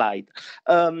 next slide.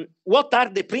 What are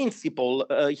the principles?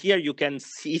 Here you can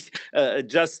see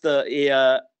just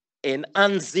an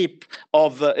unzip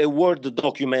of a Word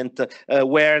document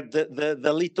where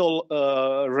the little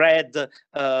red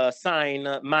sign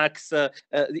marks,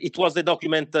 it was a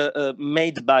document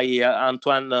made by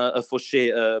Antoine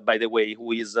Fauché, by the way,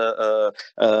 who is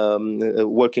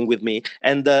working with me.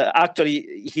 And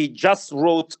actually, he just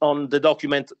wrote on the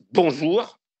document, bonjour.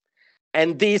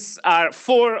 And these are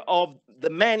 4 of the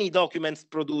many documents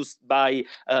produced by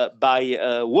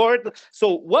Word.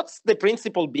 So what's the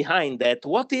principle behind that?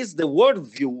 What is the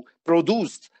worldview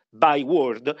produced by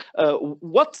Word?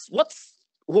 What's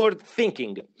Word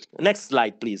thinking? Next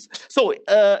slide, please. So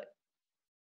the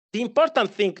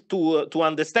important thing to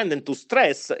understand and to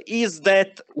stress is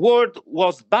that Word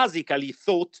was basically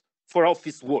thought for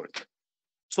office work.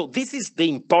 So this is the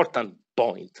important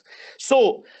point.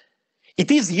 So it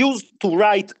is used to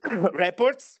write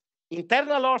reports,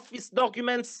 internal office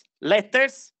documents,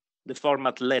 letters. The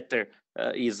format letter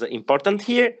is important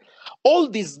here. All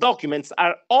these documents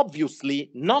are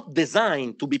obviously not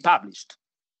designed to be published.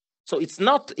 So it's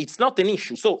not an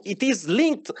issue. So it is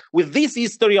linked with this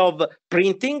history of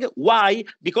printing. Why?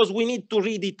 Because we need to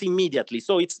read it immediately.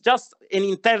 So it's just an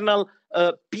internal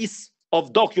piece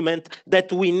of document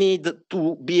that we need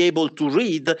to be able to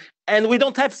read, and we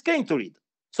don't have screen to read.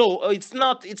 So it's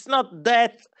not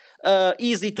that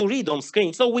easy to read on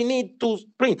screen. So we need to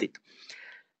print it.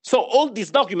 So all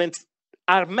these documents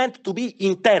are meant to be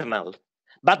internal,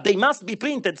 but they must be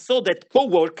printed so that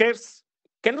co-workers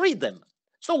can read them.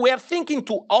 So we are thinking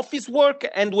to office work,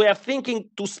 and we are thinking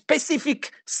to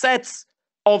specific sets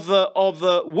of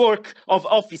work, of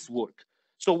office work.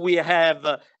 So we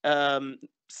have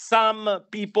some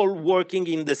people working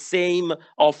in the same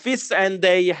office, and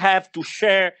they have to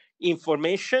share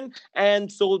information,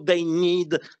 and so they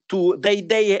need to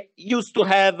they used to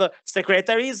have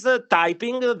secretaries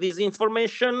typing this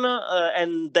information,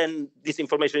 and then this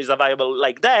information is available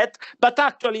like that, but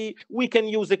actually we can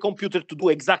use a computer to do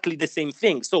exactly the same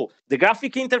thing. So the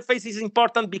graphic interface is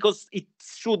important because it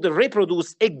should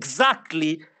reproduce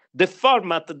exactly the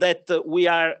format that we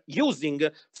are using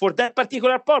for that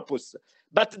particular purpose.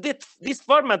 But this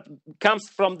format comes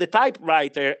from the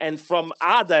typewriter and from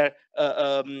other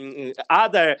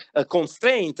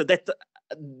constraints that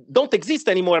don't exist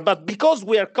anymore. But because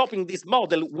we are copying this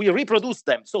model, we reproduce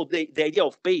them. So the idea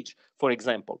of page, for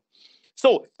example.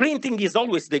 So printing is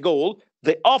always the goal.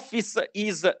 The office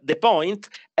is the point.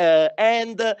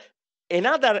 Another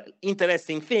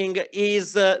interesting thing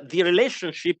is the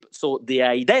relationship, so the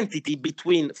identity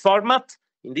between format,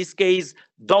 in this case,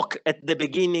 doc at the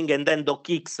beginning and then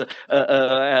docx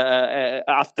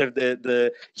after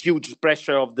the huge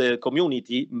pressure of the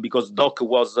community, because doc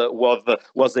was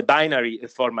a binary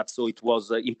format, so it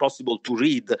was impossible to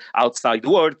read outside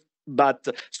Word. But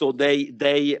so they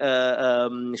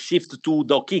shift to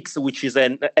docx, which is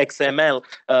an XML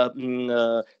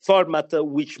format,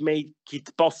 which made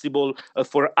it possible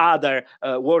for other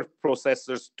word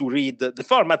processors to read the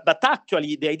format. But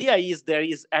actually, the idea is there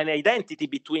is an identity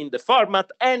between the format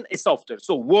and a software,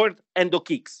 so Word and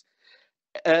docx,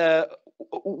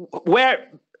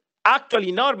 where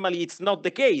actually normally it's not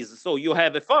the case. So you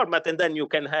have a format, and then you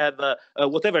can have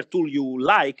whatever tool you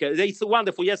like. It's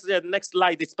wonderful. Yes, next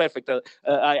slide is perfect.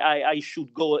 I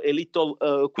should go a little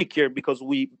quicker because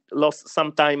we lost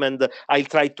some time, and I'll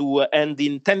try to end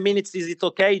in 10 minutes. Is it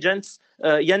okay, Jens?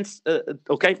 Jens,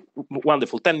 okay,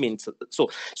 wonderful. 10 minutes.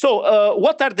 So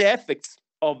what are the effects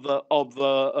of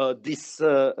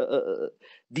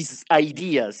these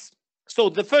ideas? So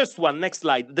the first one, next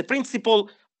slide, the principle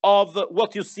of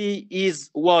what you see is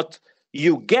what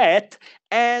you get,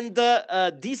 and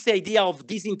this idea of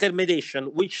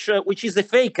disintermediation, which is a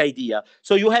fake idea.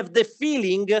 So you have the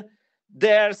feeling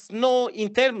there's no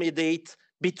intermediate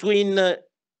between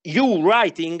you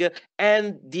writing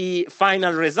and the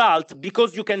final result,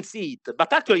 because you can see it.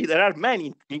 But actually there are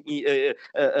many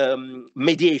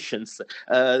mediations,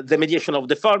 the mediation of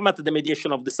the format, the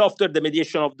mediation of the software, the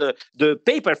mediation of the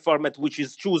paper format, which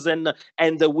is chosen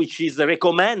and which is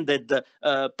recommended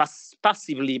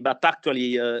passively, but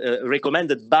actually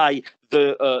recommended by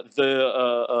the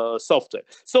software.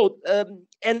 So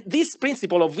and this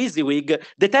principle of WYSIWYG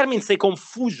determines a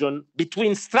confusion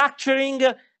between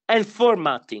structuring and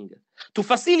formatting. To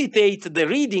facilitate the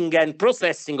reading and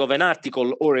processing of an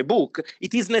article or a book,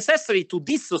 it is necessary to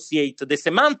dissociate the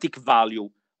semantic value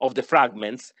of the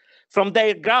fragments from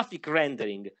their graphic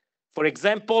rendering. For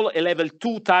example, a level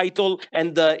 2 title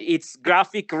and its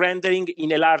graphic rendering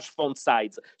in a large font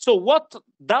size. So what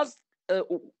does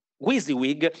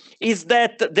WYSIWYG is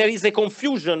that there is a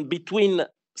confusion between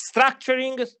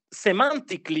structuring,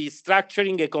 semantically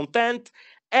structuring a content,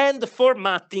 and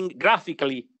formatting,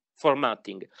 graphically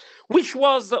formatting, which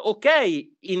was okay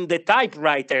in the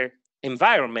typewriter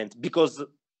environment because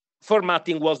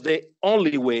formatting was the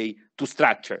only way to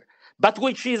structure, but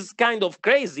which is kind of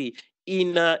crazy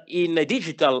in a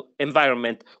digital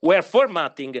environment where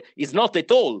formatting is not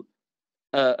at all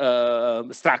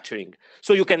structuring.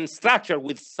 So you can structure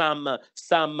with some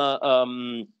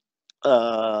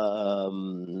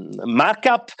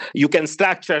markup, you can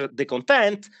structure the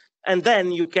content, and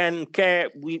then you can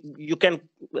care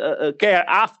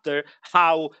after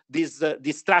how this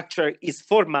structure is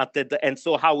formatted, and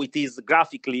so how it is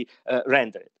graphically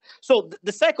rendered. So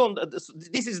the second,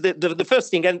 this is the first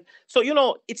thing, and so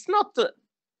it's not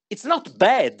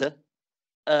bad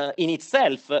in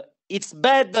itself. It's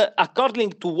bad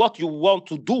according to what you want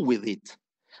to do with it.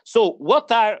 So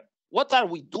what are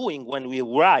we doing when we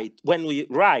write?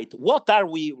 What are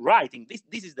we writing?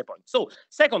 This is the point. So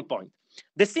second point,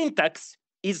 the syntax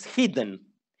is hidden.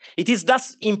 It is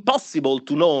thus impossible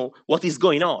to know what is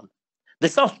going on. The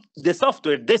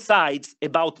software decides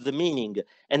about the meaning,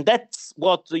 and that's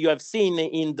what you have seen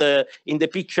in the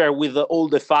picture with all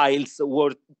the files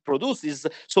Word produces.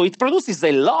 So it produces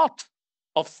a lot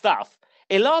of stuff,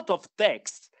 a lot of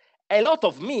text, a lot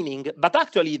of meaning, but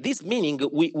actually this meaning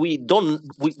we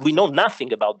know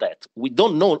nothing about that. We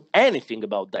don't know anything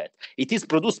about that. It is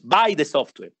produced by the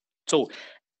software. So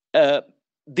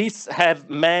this have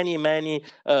many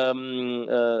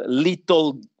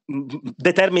little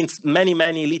determines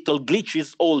many little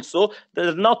glitches also.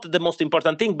 They're not the most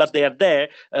important thing, but they are there.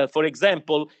 For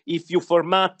example, if you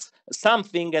format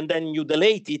something and then you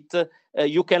delete it,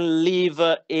 you can leave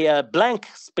a blank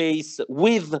space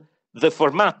with the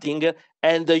formatting,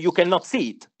 and you cannot see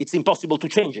it. It's impossible to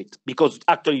change it because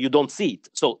actually you don't see it.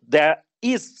 So there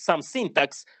is some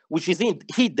syntax which is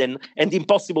hidden and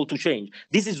impossible to change.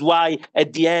 This is why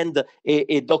at the end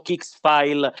a docx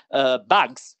file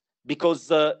bugs,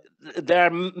 because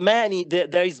there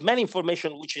is many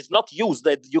information which is not used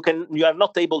that you are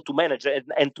not able to manage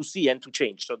and to see and to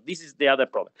change. So this is the other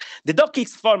problem. The docx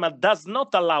format does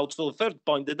not allow, so third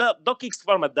point, the docx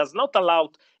format does not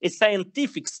allow a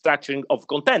scientific structuring of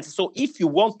contents. So if you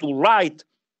want to write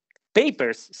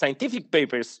papers, scientific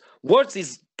papers, Words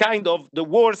is kind of the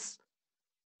worst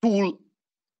tool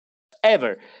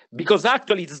ever, because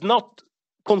actually it's not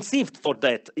conceived for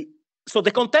that. So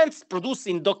the contents produced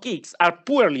in docx are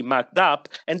poorly marked up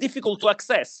and difficult to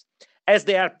access, as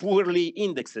they are poorly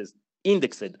indexed.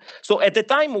 So at the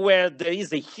time where there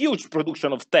is a huge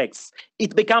production of text,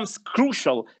 it becomes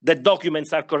crucial that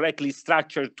documents are correctly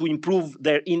structured to improve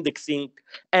their indexing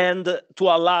and to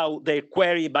allow their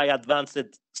query by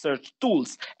advanced search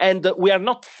tools. And we are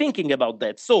not thinking about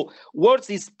that. So Words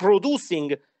is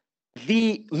producing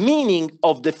the meaning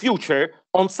of the future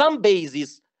on some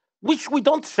basis which we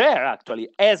don't share actually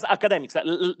as academics.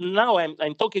 Now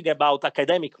I'm talking about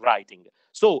academic writing.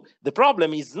 So the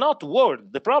problem is not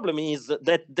Word. The problem is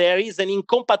that there is an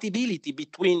incompatibility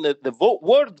between the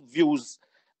Word views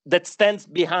that stands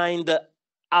behind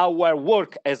our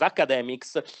work as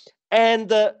academics and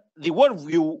the Word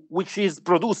view which is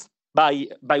produced by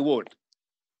Word.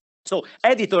 So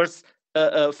editors,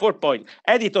 fourth point,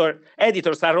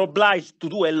 editors are obliged to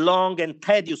do a long and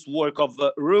tedious work of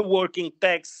reworking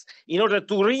text in order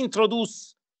to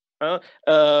reintroduce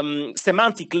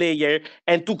semantic layer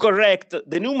and to correct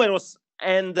the numerous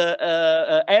and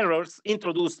errors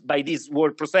introduced by this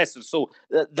word processor. So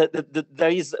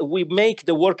we make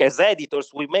the work as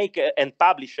editors, we make and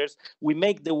publishers, we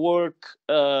make the work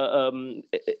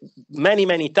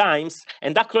many times,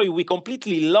 and actually we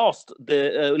completely lost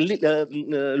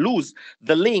lose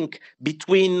the link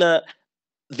between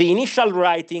the initial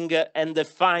writing and the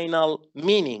final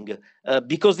meaning,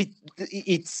 because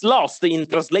it's lost in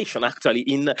translation. Actually,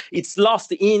 it's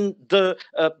lost in the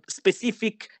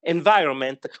specific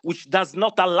environment, which does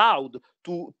not allow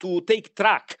to take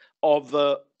track of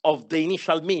the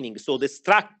initial meaning. So the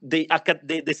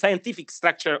scientific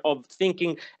structure of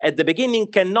thinking at the beginning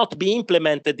cannot be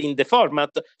implemented in the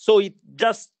format, so it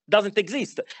just doesn't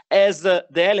exist as the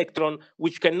electron,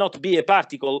 which cannot be a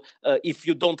particle if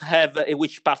you don't have a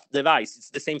Which path device.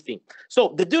 It's the same thing.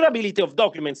 So the durability of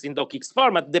documents in docx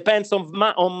format depends on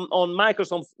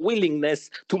Microsoft's willingness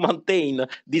to maintain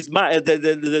this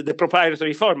the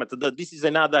proprietary format. This is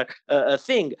another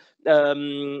thing.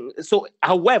 So,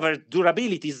 however,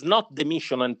 durability is not the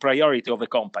mission and priority of a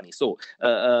company. So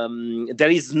there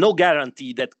is no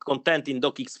guarantee that content in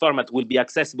docx format will be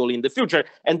accessible in the future,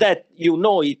 and that you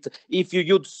know it if you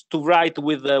used to write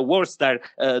with WordStar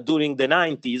during the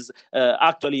 90s.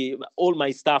 Actually, all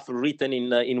my stuff written in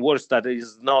WordStar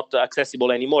is not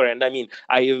accessible anymore, and I mean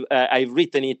I've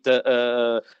written it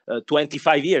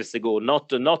 25 years ago,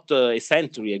 not a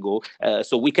century ago.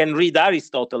 So we can read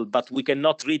Aristotle, but we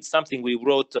cannot read something we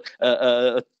wrote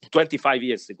 25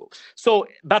 years ago. So,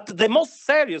 but the most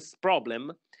serious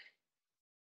problem,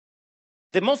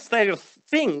 the most serious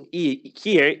thing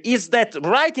here is that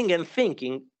writing and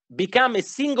thinking become a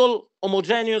single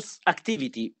homogeneous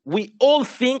activity. We all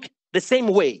think the same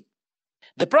way.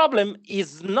 The problem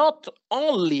is not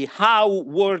only how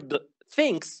Word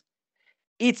thinks,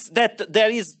 it's that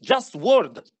there is just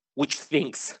Word which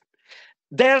thinks.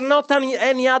 There are not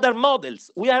any other models.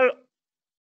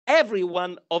 Every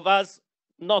one of us,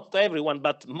 not everyone,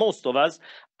 but most of us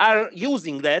are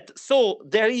using that. So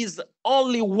there is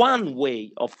only one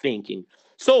way of thinking.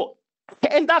 So,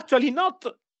 and actually not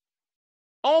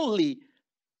only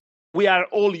we are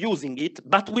all using it,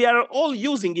 but we are all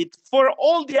using it for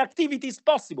all the activities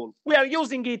possible. We are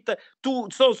using it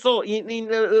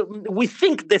we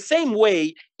think the same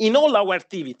way in all our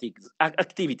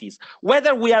activities.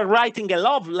 Whether we are writing a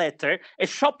love letter, a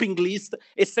shopping list,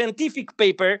 a scientific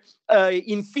paper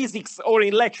in physics or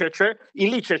in literature,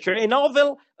 a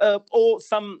novel or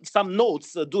some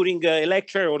notes during a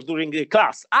lecture or during a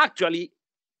class. Actually,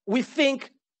 we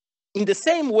think in the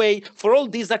same way for all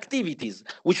these activities,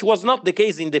 which was not the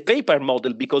case in the paper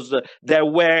model, because there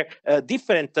were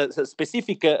different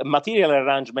specific material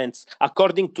arrangements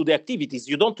according to the activities.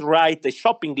 You don't write a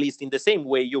shopping list in the same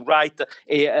way you write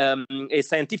a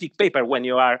scientific paper when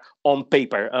you are on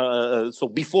paper, so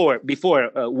before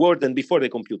Word and before the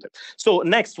computer. So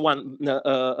next one,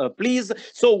 please.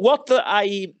 So what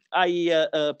I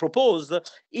propose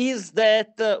is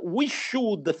that we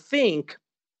should think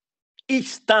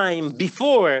each time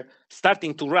before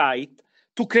starting to write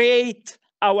to create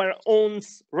our own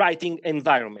writing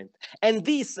environment. And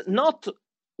this not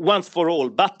once for all,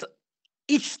 but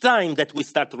each time that we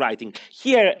start writing.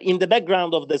 Here in the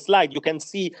background of the slide, you can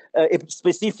see a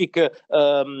specific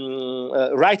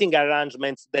writing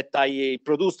arrangements that I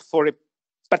produced for a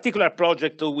particular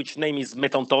project which name is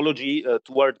Metaontology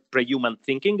toward pre-human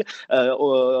thinking,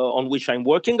 on which I'm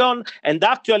working on. And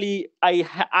actually,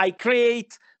 I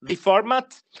create the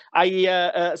format.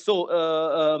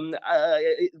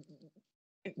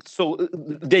 So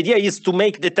the idea is to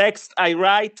make the text I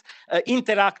write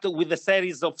interact with a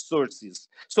series of sources.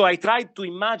 So I tried to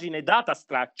imagine a data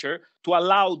structure to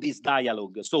allow this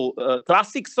dialogue. So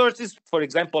classic sources, for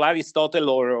example, Aristotle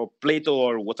or Plato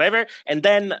or whatever, and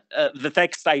then the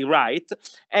text I write.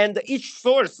 And each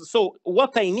source, so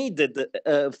what I needed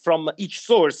from each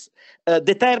source has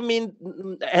determined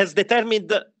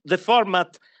the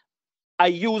format I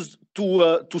use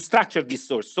to structure this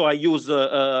source. So I use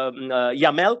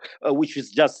YAML, which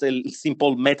is just a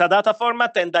simple metadata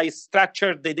format, and I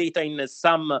structure the data in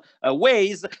some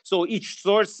ways. So each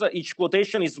source, each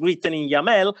quotation is written in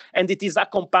YAML, and it is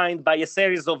accompanied by a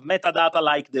series of metadata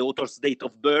like the author's date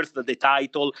of birth, the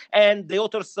title, and the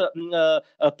author's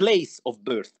place of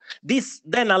birth. This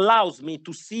then allows me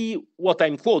to see what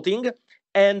I'm quoting.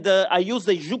 And I use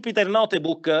the Jupyter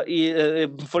Notebook,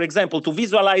 for example, to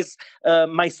visualize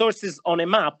my sources on a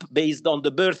map based on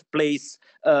the birthplace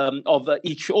of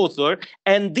each author.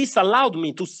 And this allowed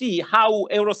me to see how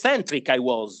Eurocentric I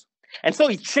was. And so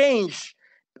it changed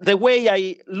the way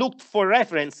I looked for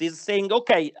references, saying,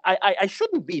 okay, I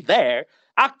shouldn't be there.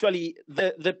 Actually,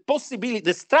 the possibility,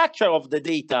 the structure of the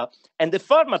data and the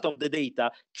format of the data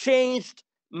changed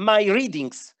my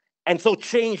readings, and so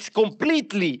changed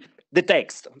completely the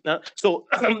text. So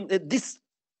this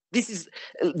is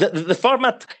the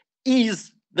format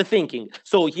is the thinking.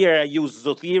 So here I use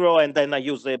Zotero, and then I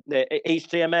use the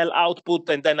HTML output,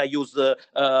 and then I use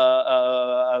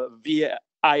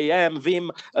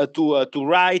Vim to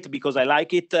write because I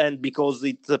like it, and because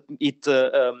it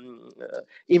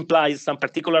implies some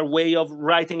particular way of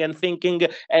writing and thinking.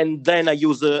 And then I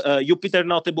use Jupyter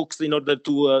Notebooks in order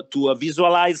to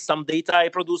visualize some data I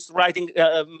produced writing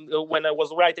when I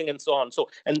was writing, and so on. So,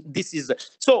 and this is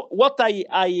so what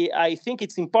I think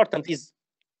it's important is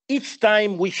each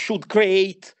time we should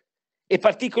create a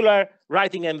particular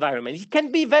writing environment. It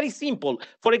can be very simple.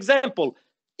 For example,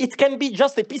 it can be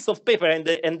just a piece of paper and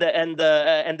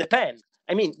the pen.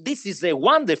 I mean, this is a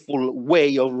wonderful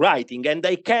way of writing, and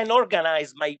I can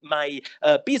organize my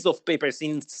piece of papers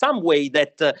in some way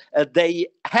that they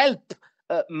help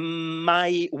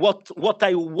what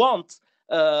I want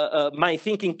my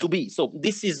thinking to be. So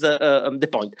this is the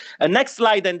point. Next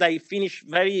slide, and I finish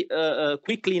very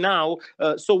quickly now.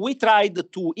 So we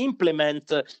tried to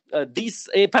implement this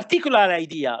a particular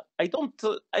idea. I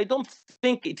don't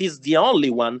think it is the only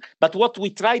one, but what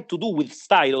we tried to do with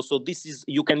Stylo. So this is,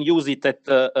 you can use it at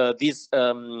this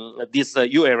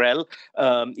URL.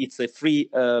 It's a free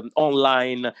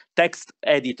online text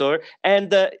editor,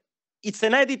 and it's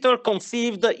an editor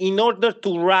conceived in order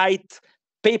to write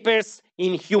papers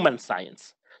in human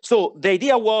science. So the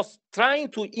idea was trying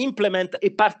to implement a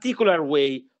particular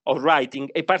way of writing,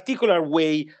 a particular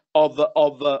way of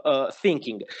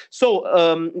thinking.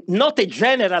 So not a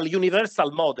general universal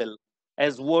model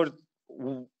as Word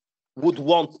would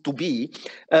want to be,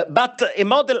 but a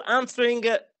model answering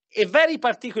a very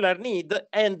particular need.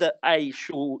 And I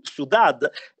should add,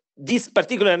 this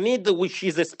particular need, which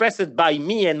is expressed by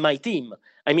me and my team.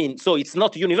 I mean, so it's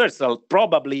not universal.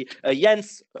 Probably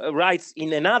Jens writes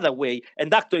in another way.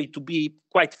 And actually, to be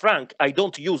quite frank, I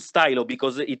don't use Stylo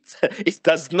because it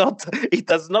does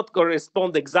not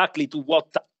correspond exactly to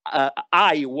what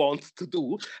I want to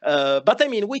do. But I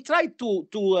mean, we tried to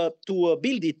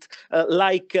build it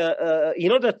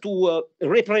in order to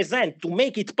represent, to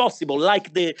make it possible,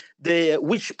 like the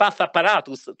witch path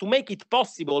apparatus, to make it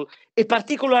possible a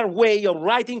particular way of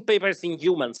writing papers in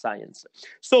human science.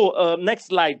 So next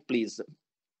slide, please.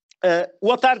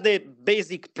 what are the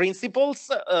basic principles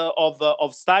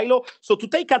of Stylo? So to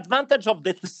take advantage of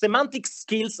the semantic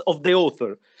skills of the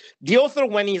author. The author,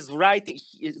 when he's writing,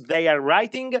 they are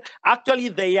writing, actually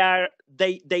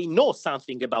they know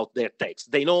something about their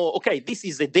text. They know, okay, this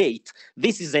is a date,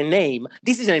 this is a name,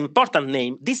 this is an important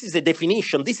name, this is a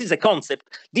definition, this is a concept,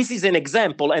 this is an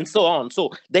example, and so on.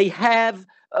 So they have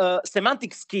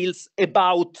semantic skills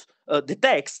about the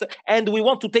text, and we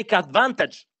want to take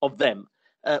advantage of them.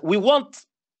 We want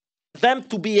them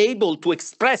to be able to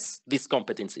express these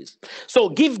competencies. So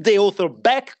give the author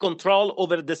back control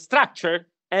over the structure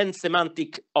and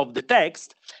semantic of the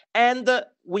text. And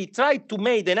we try to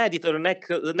make an editor,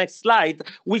 the next slide,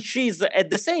 which is at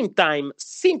the same time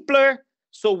simpler,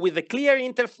 so with a clear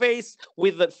interface,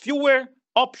 with fewer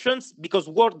options, because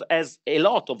Word has a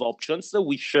lot of options,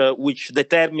 which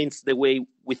determines the way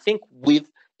we think with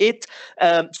it.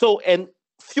 And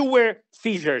fewer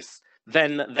features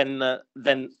than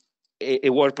a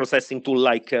word processing tool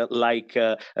like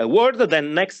Word.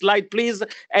 Then next slide, please.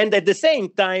 And at the same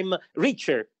time,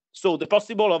 richer. So the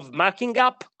possible of marking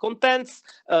up contents,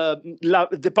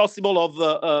 the possible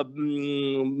of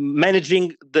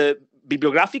managing the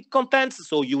bibliographic contents,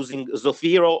 so using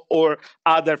Zotero or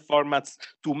other formats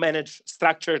to manage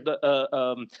structured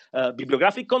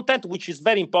bibliographic content, which is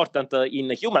very important in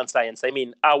human science. I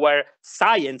mean, our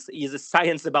science is a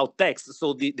science about text,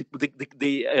 so the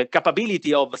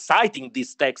capability of citing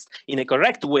this text in a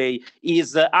correct way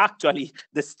is actually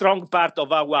the strong part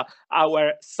of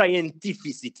our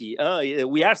scientificity.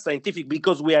 We are scientific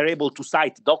because we are able to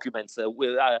cite documents.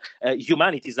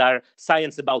 Humanities are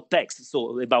science about text,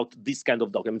 so about this kind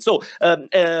of document. So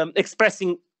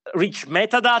expressing rich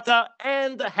metadata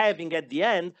and having at the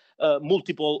end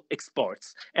multiple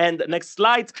exports. And next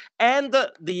slide. And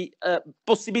the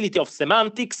possibility of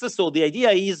semantics. So the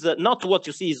idea is not what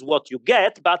you see is what you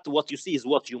get, but what you see is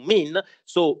what you mean.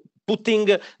 So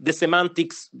putting the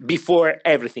semantics before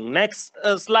everything. Next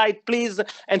slide, please.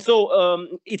 And so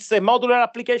it's a modular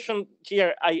application.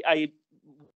 Here I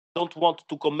don't want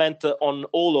to comment on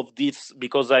all of this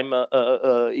because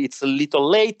it's a little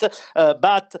late,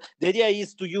 but the idea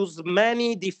is to use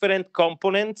many different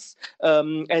components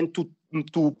and to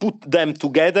put them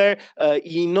together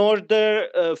in order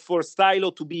for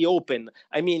Stylo to be open.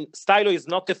 I mean, Stylo is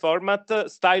not a format.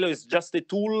 Stylo is just a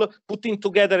tool putting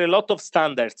together a lot of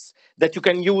standards that you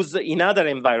can use in other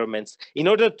environments in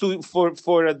order for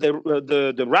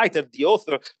the writer, the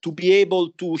author, to be able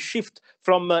to shift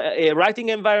from a writing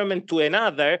environment to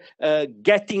another,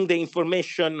 getting the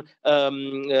information,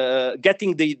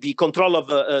 getting the control of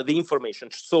the information.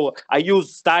 So I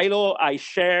use Stylo, I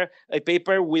share a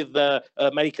paper with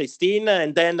Marie-Christine,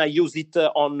 and then I use it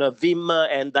on Vim,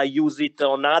 and I use it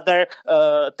on other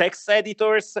text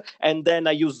editors, and then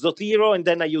I use Zotero, and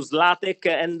then I use LaTeX,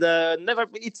 and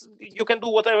you can do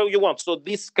whatever you want. So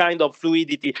this kind of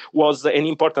fluidity was an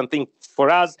important thing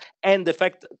for us, and the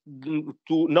fact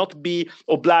to not be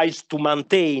obliged to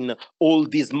maintain all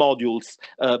these modules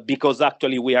because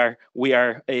actually we are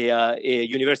a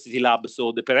university lab,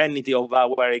 so the perennity of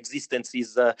our existence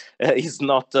is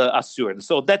not assured.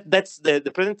 So that's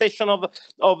the presentation of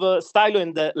Stylo.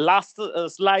 And the last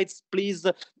slides, please.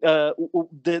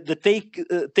 The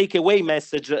takeaway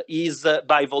message is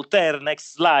by Voltaire.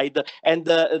 Next slide. And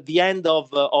the end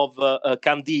of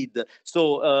Candide.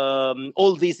 So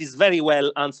all this is very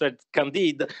well answered,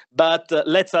 Candide, but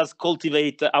let us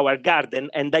cultivate our garden.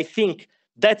 And I think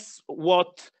that's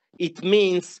what it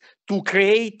means to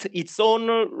create its own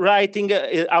writing,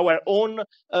 our own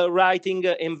writing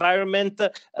environment.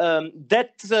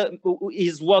 That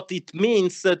is what it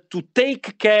means to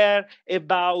take care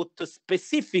about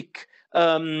specific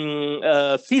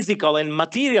physical and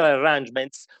material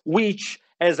arrangements, which,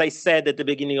 as I said at the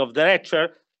beginning of the lecture,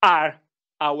 are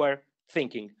our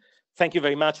thinking. Thank you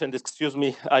very much, and excuse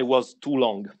me, I was too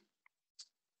long.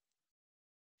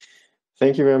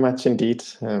 Thank you very much indeed,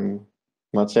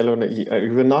 Marcello.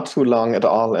 You were not too long at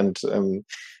all, and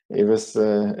it was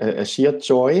a sheer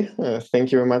joy.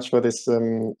 Thank you very much for this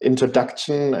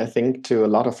introduction, I think, to a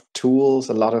lot of tools,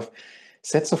 a lot of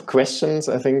sets of questions,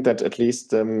 I think, that at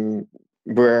least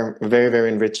were very, very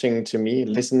enriching to me,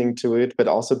 listening to it, but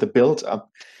also the build-up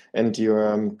and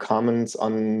your comments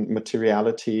on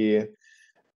materiality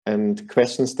and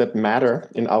questions that matter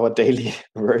in our daily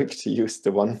work, to use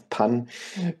the one pun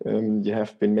you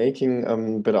have been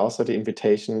making, but also the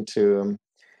invitation to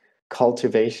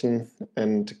cultivation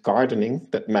and gardening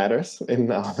that matters in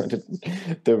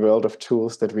the world of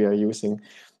tools that we are using.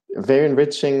 Very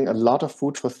enriching, a lot of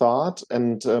food for thought.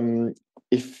 And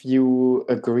if you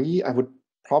agree, I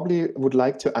would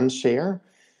like to unshare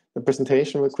the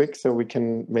presentation real quick so we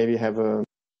can maybe have a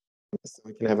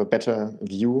better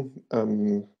view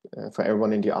for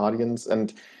everyone in the audience,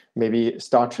 and maybe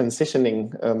start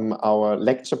transitioning our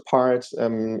lecture part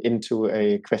into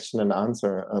a question and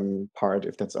answer part,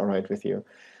 if that's all right with you.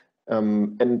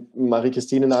 And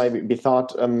Marie-Christine and I, we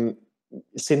thought,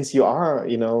 since you are,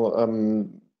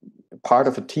 part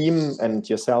of a team and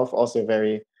yourself also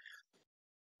very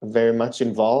much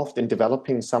involved in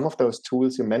developing some of those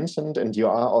tools you mentioned, and you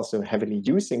are also heavily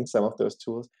using some of those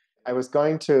tools, I was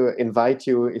going to invite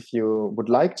you, if you would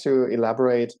like to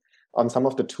elaborate on some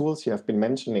of the tools you have been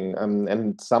mentioning,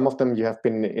 and some of them you have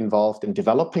been involved in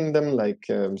developing them, like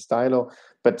Stylo,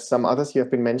 but some others you have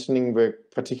been mentioning were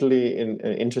particularly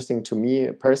interesting to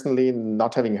me personally,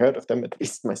 not having heard of them, at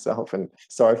least myself, and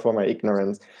sorry for my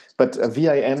ignorance. But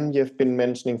VIM you have been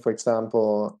mentioning, for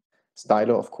example,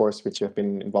 Stylo, of course, which you have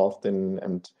been involved in,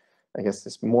 and I guess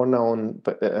is more known,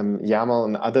 but YAML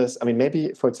and others. I mean,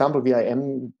 maybe, for example,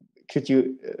 VIM, could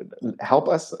you help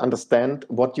us understand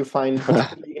what you find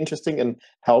particularly interesting and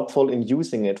helpful in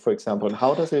using it, for example? And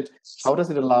how does it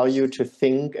allow you to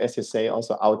think, as you say,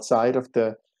 also outside of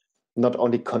the not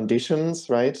only conditions,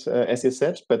 right, as you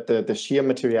said, but the sheer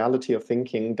materiality of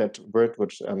thinking that Word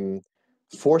would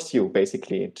force you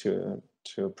basically to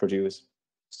produce?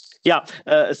 Yeah,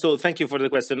 so thank you for the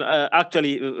question.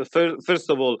 Actually, first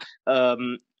of all,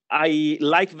 I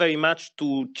like very much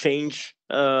to change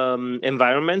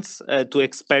environments, to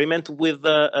experiment with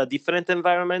different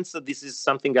environments. This is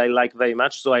something I like very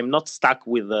much. So I'm not stuck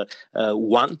with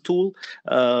one tool.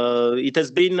 It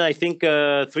has been, I think,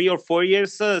 3 or 4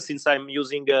 years since I'm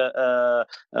using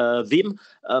Vim.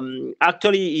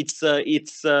 Actually, it's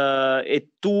a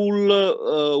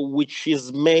tool which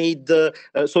is made.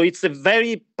 So it's a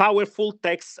very powerful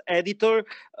text editor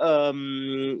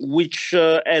which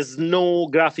has no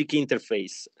graphic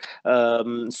interface.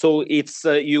 So it's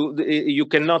you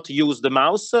cannot use the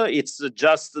mouse. It's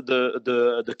just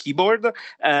the keyboard,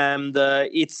 and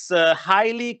it's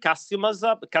highly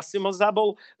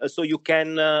customizable. So you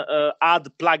can add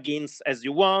plugins as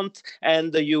you want,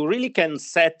 and you really can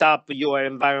set up your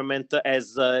environment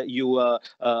as you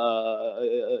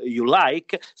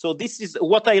like. So this is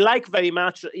what I like very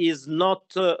much, is not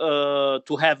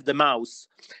to have the mouse,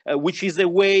 which is a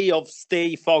way of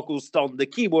stay focused on the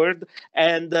keyboard,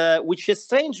 and which is a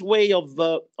strange way of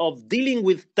dealing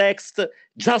with text,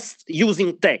 just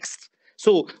using text.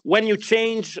 So when you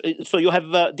change, so you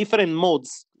have different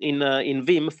modes in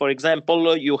Vim. For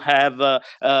example, you have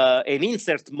an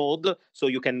insert mode, so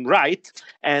you can write,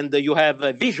 and you have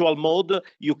a visual mode,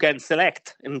 you can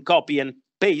select and copy and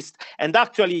paste. And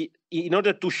actually, in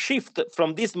order to shift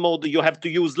from this mode, you have to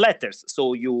use letters.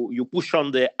 So you push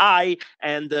on the I,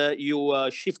 and you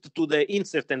shift to the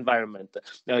insert environment.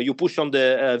 You push on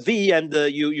the V, and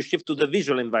you shift to the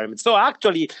visual environment. So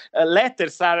actually,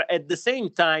 letters are at the same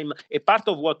time a part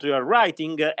of what you are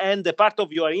writing and a part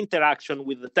of your interaction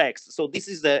with the text. So this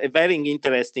is a very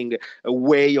interesting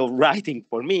way of writing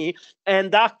for me.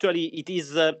 And actually, it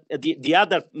is the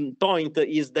other point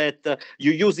is that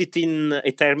you use it in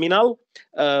a terminal,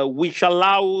 which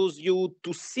allows you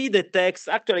to see the text.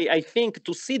 Actually, I think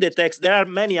to see the text, there are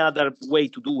many other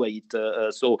ways to do it.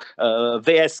 So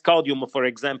VS Codium, for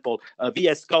example,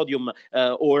 VS Codium,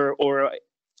 or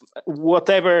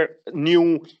whatever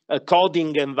new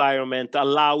coding environment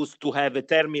allows to have a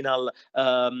terminal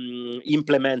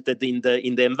implemented in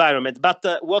the environment. But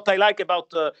what I like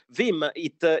about Vim,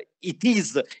 it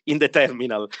is in the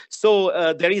terminal. So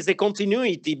there is a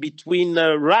continuity between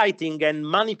writing and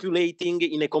manipulating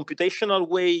in a computational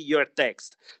way your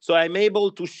text. So I'm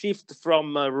able to shift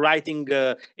from writing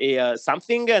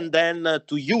something and then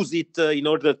to use it in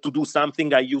order to do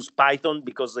something. I use Python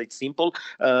because it's simple,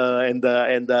 and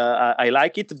I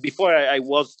like it. Before I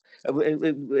was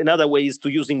another way is to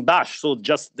using Bash, so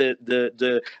just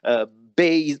the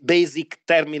basic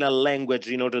terminal language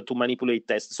in order to manipulate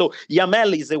tests. So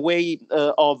YAML is a way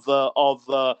of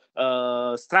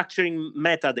structuring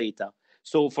metadata.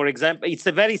 So for example, it's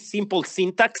a very simple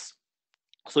syntax.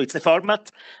 So it's a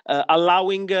format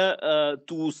allowing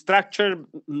to structure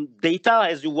data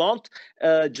as you want,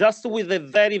 just with a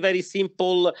very, very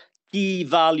simple key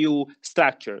value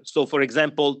structure. So for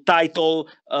example, title,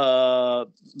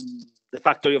 The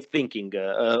Factory of Thinking,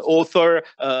 author,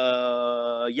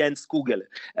 Jens Kugel,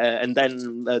 and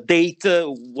then date,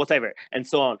 whatever, and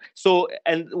so on. So,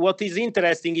 and what is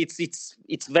interesting,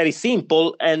 it's very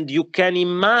simple, and you can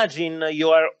imagine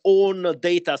your own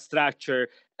data structure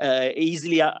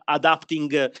easily adapting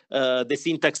the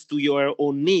syntax to your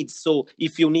own needs. So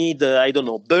if you need, I don't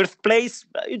know, birthplace,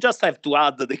 you just have to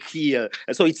add the key.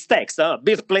 So it's text,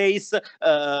 birthplace, 2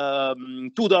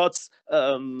 dots,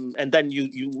 and then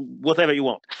you whatever you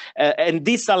want. And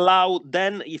this allow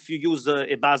then, if you use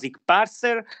a basic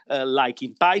parser, like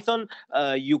in Python,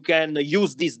 you can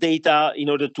use this data in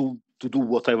order to do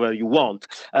whatever you want.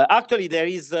 Actually, there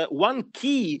is one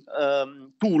key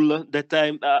tool that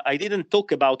I didn't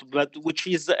talk about, but which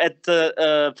is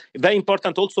very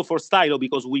important also for Stylo,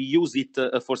 because we use it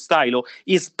for Stylo,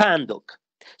 is pandoc.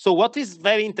 So what is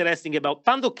very interesting about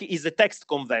pandoc is a text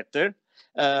converter.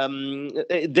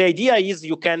 The idea is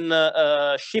you can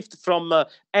shift from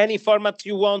any format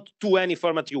you want to any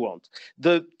format you want.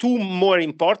 The two more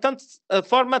important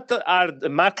formats are the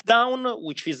Markdown,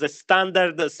 which is a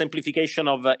standard simplification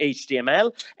of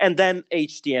HTML, and then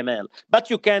HTML. But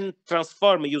you can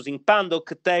transform using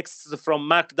pandoc text from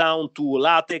Markdown to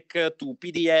LaTeX to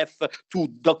PDF to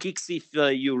docx if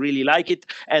you really like it,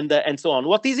 and so on.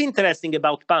 What is interesting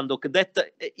about pandoc that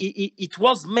it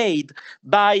was made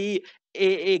by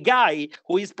a guy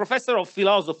who is professor of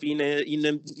philosophy in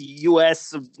a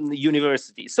US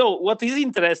university. So what is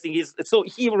interesting is, so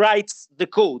he writes the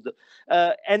code,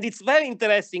 and it's very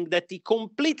interesting that he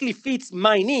completely fits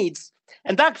my needs.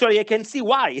 And actually, I can see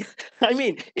why. I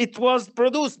mean, it was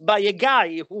produced by a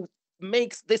guy who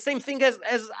makes the same thing as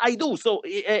I do. So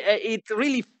it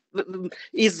really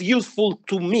is useful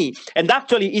to me. And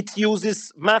actually, it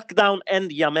uses Markdown and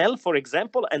YAML, for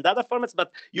example, and other formats, but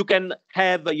you can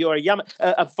have your YAML.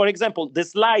 For example, the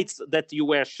slides that you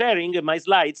were sharing, my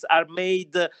slides, are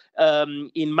made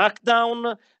in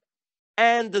Markdown,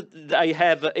 and I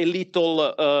have a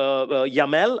little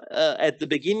YAML at the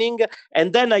beginning,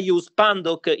 and then I use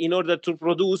pandoc in order to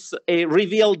produce a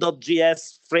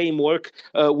reveal.js framework,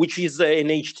 which is an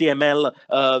HTML.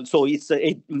 So it's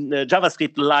a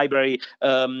JavaScript library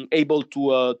able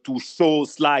to show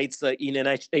slides in an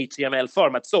HTML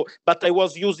format. So, but I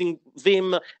was using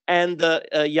Vim and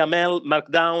YAML,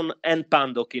 Markdown, and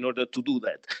pandoc in order to do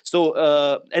that. So,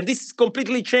 and this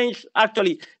completely changed.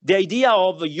 Actually, the idea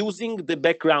of using the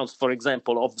backgrounds, for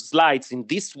example, of slides in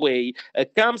this way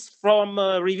comes from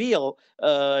reveal.js,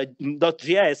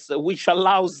 which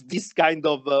allows this kind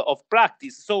of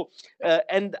practice. So,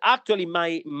 and actually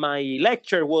my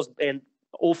lecture was, and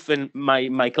often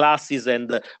my classes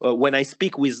and when I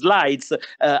speak with slides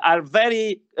are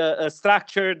very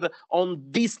structured on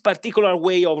this particular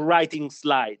way of writing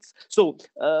slides. So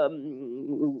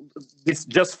it's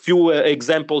just few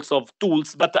examples of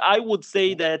tools, but I would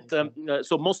say that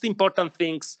so most important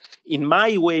things in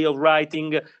my way of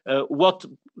writing, what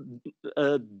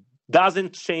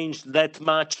doesn't change that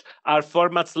much are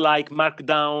formats like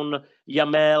Markdown,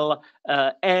 YAML,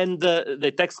 and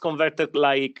the text converter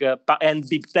like and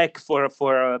BibTeX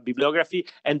for bibliography,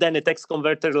 and then a text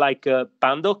converter like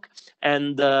pandoc.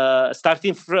 And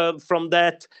starting from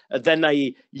that, then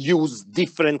I use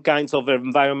different kinds of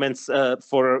environments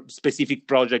for specific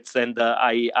projects, and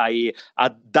I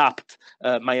adapt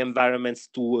my environments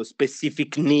to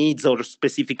specific needs or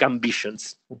specific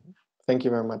ambitions. Thank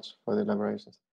you very much for the elaborations.